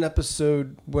 pulled an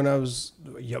episode when I was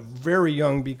very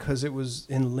young because it was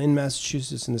in Lynn,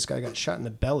 Massachusetts, and this guy got shot in the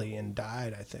belly and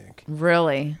died, I think.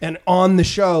 Really? And on the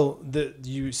show,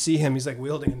 you see him, he's like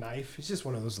wielding a knife. He's just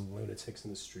one of those lunatics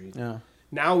in the street. Yeah.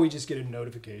 Now we just get a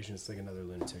notification. It's like another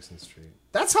lunatics in the street.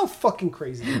 That's how fucking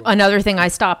crazy they were. Another thing I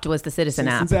stopped was the Citizen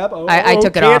app. Citizens app? Oh, I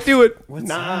took it can't off. do it. What's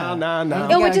Nah. that? Nah. You Oh,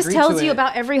 gotta it just agree tells to you it.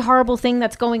 about every horrible thing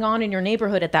that's going on in your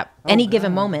neighborhood at any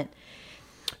given moment.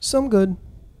 Some good.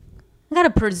 I gotta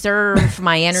preserve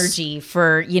my energy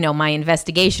for, my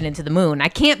investigation into the moon. I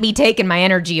can't be taking my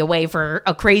energy away for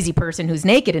a crazy person who's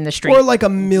naked in the street. Or like a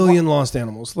million lost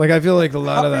animals. Like I feel like a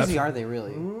lot How of that. crazy are they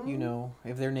really? You know,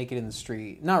 if they're naked in the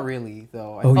street. Not really,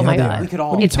 though. Oh, oh yeah, my they God. are. We could all.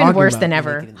 What are you It's been talking worse about? than Naked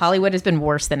ever. in the Hollywood has been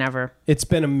worse than ever. It's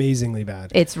been amazingly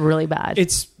bad. It's really bad.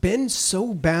 It's been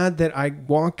so bad that I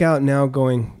walk out now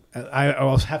going,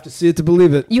 I'll have to see it to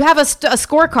believe it. You have a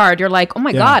scorecard. You're like, oh my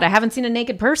Yeah. God, I haven't seen a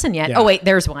naked person yet. Yeah. Oh wait,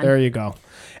 there's one. There you go.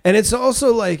 And it's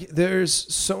also like there's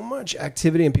so much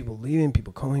activity and people leaving,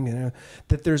 people going,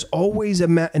 that there's always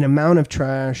an amount of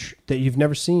trash that you've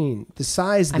never seen. The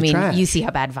size of I the mean, trash. you see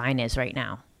how bad Vine is right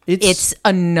now. It's- It's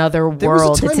another There was a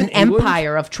world. time It's an in England-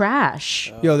 empire of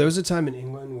trash. Yo, there was a time in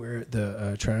England where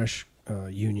the trash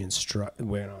union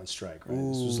went on strike. Right?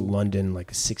 This was London, like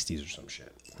the 60s or some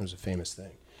shit. It was a famous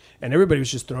thing. And everybody was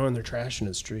just throwing their trash in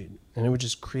the street. And it would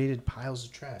just created piles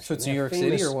of trash. So it's And New they York have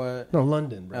City famous- or what? No,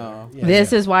 London, bro. Oh. Yeah,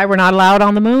 This yeah. is why we're not allowed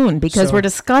on the moon because So we're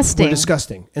disgusting. We're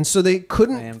disgusting. And so they I am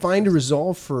couldn't find a disgusting.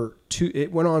 resolve for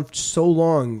it went on so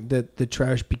long that the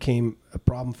trash became a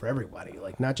problem for everybody.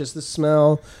 Like not just the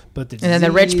smell, but the And then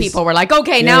the rich disease. people were like,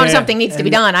 okay, now Yeah. something needs to be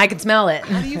And- done. I can smell it.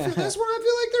 How do you feel? That's what I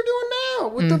feel like they're doing now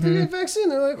with the vaccine.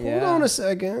 They're like, hold Yeah. on a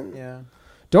second. Yeah.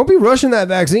 Don't be rushing that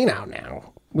vaccine out now.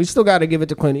 We still got to give it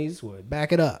to Clint Eastwood.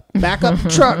 Back it up. Back up the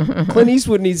truck. Clint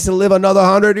Eastwood needs to live another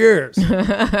 100 years.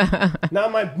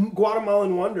 Not my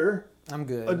Guatemalan wonder, I'm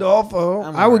good. Adolfo.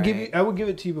 I'm I would alright. give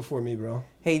it to you before me, bro.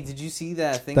 Hey, did you see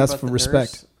that thing? That's about for the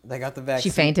respect. nurse that got the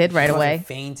vaccine. She fainted right She fucking away.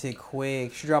 Fainted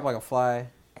quick. She dropped like a fly.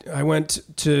 I went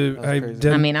to. That's I crazy.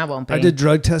 did. I mean, I won't be. I did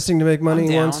drug testing to make money I'm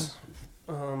down. once.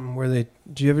 Where did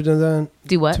you ever do that?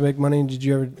 Do what? To make money? Did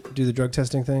you ever do the drug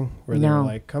testing thing? Where they were No.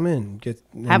 like, come in,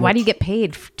 Why do you get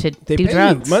paid to They do pay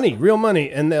drugs? you money, real money,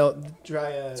 and they'll try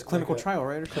It's a clinical trial,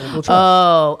 right? Clinical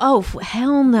trial.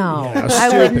 Hell no. Yeah, I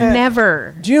would stupid.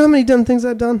 never. Do you know how many dumb things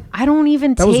I've done? I don't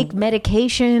even That was- take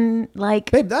medication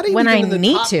like Babe, that ain't when I even in the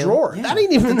need top to. drawer. That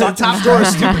ain't even in the top drawer of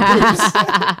stupid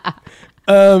things.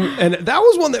 And that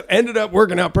was one that ended up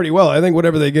working out pretty well. I think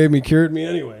whatever they gave me cured me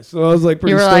anyway. So I was like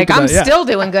pretty You were stoked like, I'm about it. Yeah. still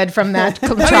doing good from that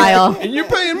trial. And you're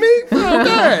paying me?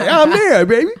 Okay, I'm there,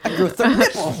 baby. Growth the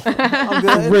nipple. I'm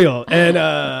good. Real. And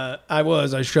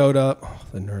I showed up. Oh,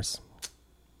 the nurse.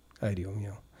 Ay, Dios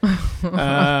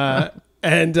mío.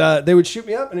 And they would shoot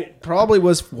me up, and it probably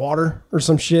was water or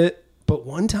some shit. But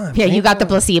one time. Yeah, you got the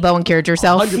placebo and cured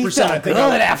yourself. 100%. I think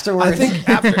Good afterwards. I think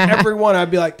after every one,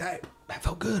 I'd be like, I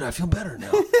felt good. I feel better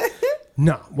now.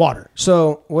 No, water.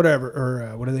 So whatever.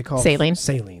 Or what do they call it? Saline.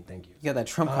 Saline. Thank you. You got that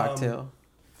Trump cocktail.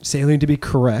 Saline to be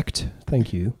correct.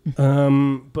 Thank you.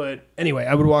 But anyway,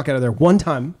 I would walk out of there one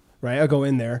time, right? I go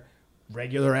in there,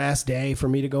 regular ass day for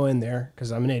me to go in there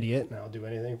because I'm an idiot and I'll do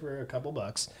anything for a couple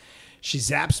bucks. She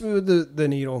zaps me with the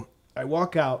needle. I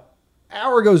walk out.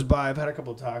 Hour goes by. I've had a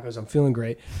couple of tacos. I'm feeling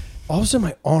great. All of a sudden,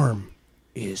 my arm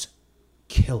is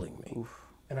killing me. Oof.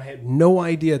 And I had no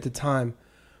idea at the time,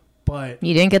 but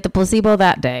You didn't get the placebo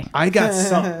that day. I got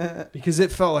some because it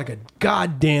felt like a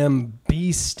goddamn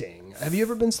bee sting. Have you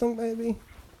ever been stung by a bee?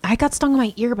 I got stung in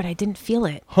my ear, but I didn't feel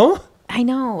it. Huh? I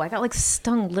know. I got like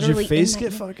stung Did literally. your face in my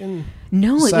get ear. fucking...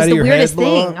 No, it side was of the your head weirdest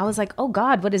blow thing. up? I was like, oh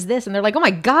God, what is this? And they're like, oh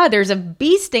my God, there's a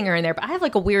bee stinger in there. But I have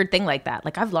like a weird thing like that.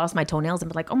 Like I've lost my toenails and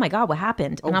been like, oh my God, what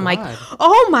happened? And I'm like, God.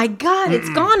 oh my God, it's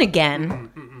gone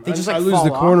again. They just I like lose fall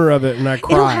the off. corner of it and I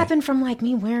cry. It'll happen from like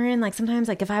me wearing like sometimes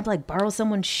like if I like borrow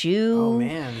someone's shoe Oh,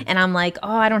 man. and I'm like,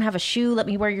 oh, I don't have a shoe. Let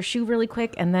me wear your shoe really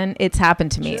quick. And then it's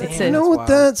happened to me. It's You a, know That's what? wild.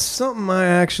 That's something I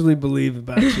actually believe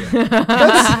about you.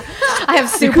 I have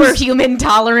superhuman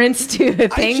tolerance to I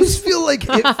things. just feel like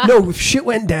if shit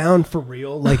went down for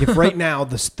real, like if right now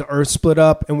the earth split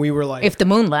up and we were like, If the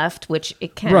moon left, which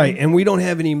it can. right, and we don't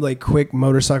have any like quick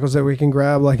motorcycles that we can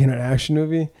grab like in an action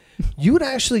movie, you would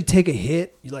actually take a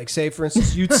hit. Like say for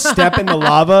instance, you'd step in the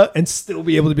lava and still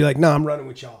be able to be like, no, I'm running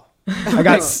with y'all. I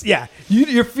got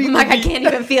your feet. I'm like, would I be- can't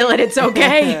even feel it. It's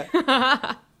okay.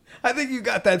 I think you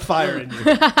got that fire in you.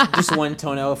 Just one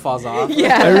toenail falls off.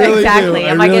 Yeah, I really exactly. do.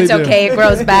 I'm I like, really it's do. okay. It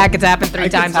grows back. It's happened 3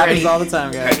 times Happens already. all the time,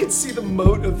 I guys. can see the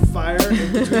moat of fire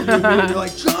in between you and you're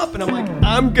like, jump, and I'm like,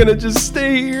 I'm gonna just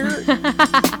stay here,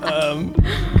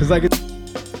 because I could.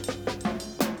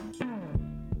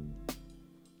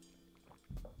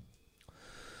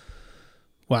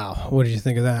 Wow, what did you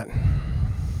think of that?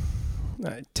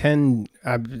 10.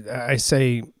 I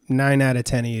say 9 out of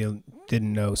 10 of you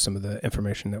didn't know some of the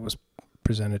information that was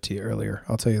presented to you earlier.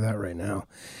 I'll tell you that right now,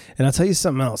 and I'll tell you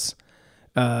something else.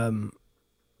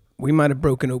 We might have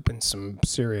broken open some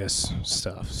serious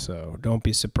stuff, so don't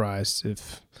be surprised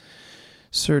if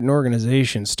certain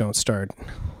organizations don't start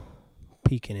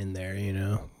peeking in there,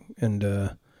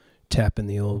 and tapping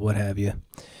the old what have you,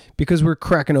 because we're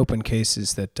cracking open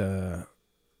cases that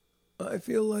I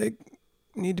feel like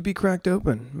need to be cracked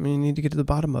open. I mean, need to get to the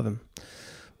bottom of them.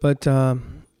 But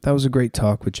that was a great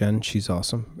talk with Jen. She's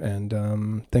awesome,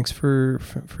 and thanks for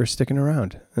sticking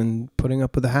around and putting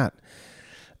up with the hat.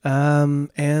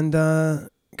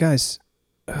 Guys,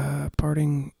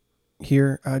 parting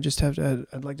here, I'd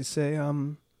like to say,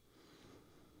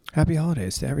 happy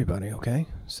holidays to everybody. Okay.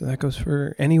 So that goes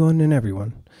for anyone and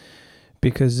everyone,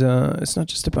 because, it's not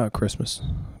just about Christmas,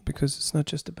 because it's not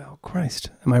just about Christ.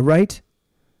 Am I right?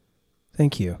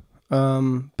 Thank you.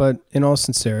 But in all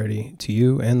sincerity to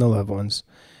you and the loved ones,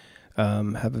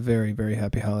 have a very, very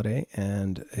happy holiday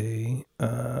and a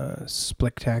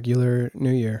spectacular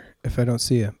New Year if I don't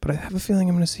see you. But I have a feeling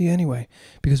I'm going to see you anyway,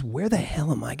 because where the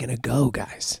hell am I going to go,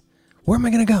 guys? Where am I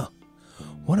going to go?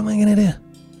 What am I going to do?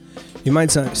 You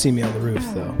might see me on the roof,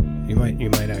 though. You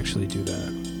might actually do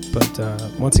that.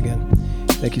 But once again,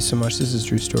 thank you so much. This is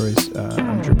Drew Stories.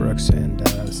 I'm Drew Brooks, and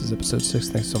this is episode 6.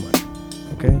 Thanks so much.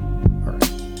 Okay?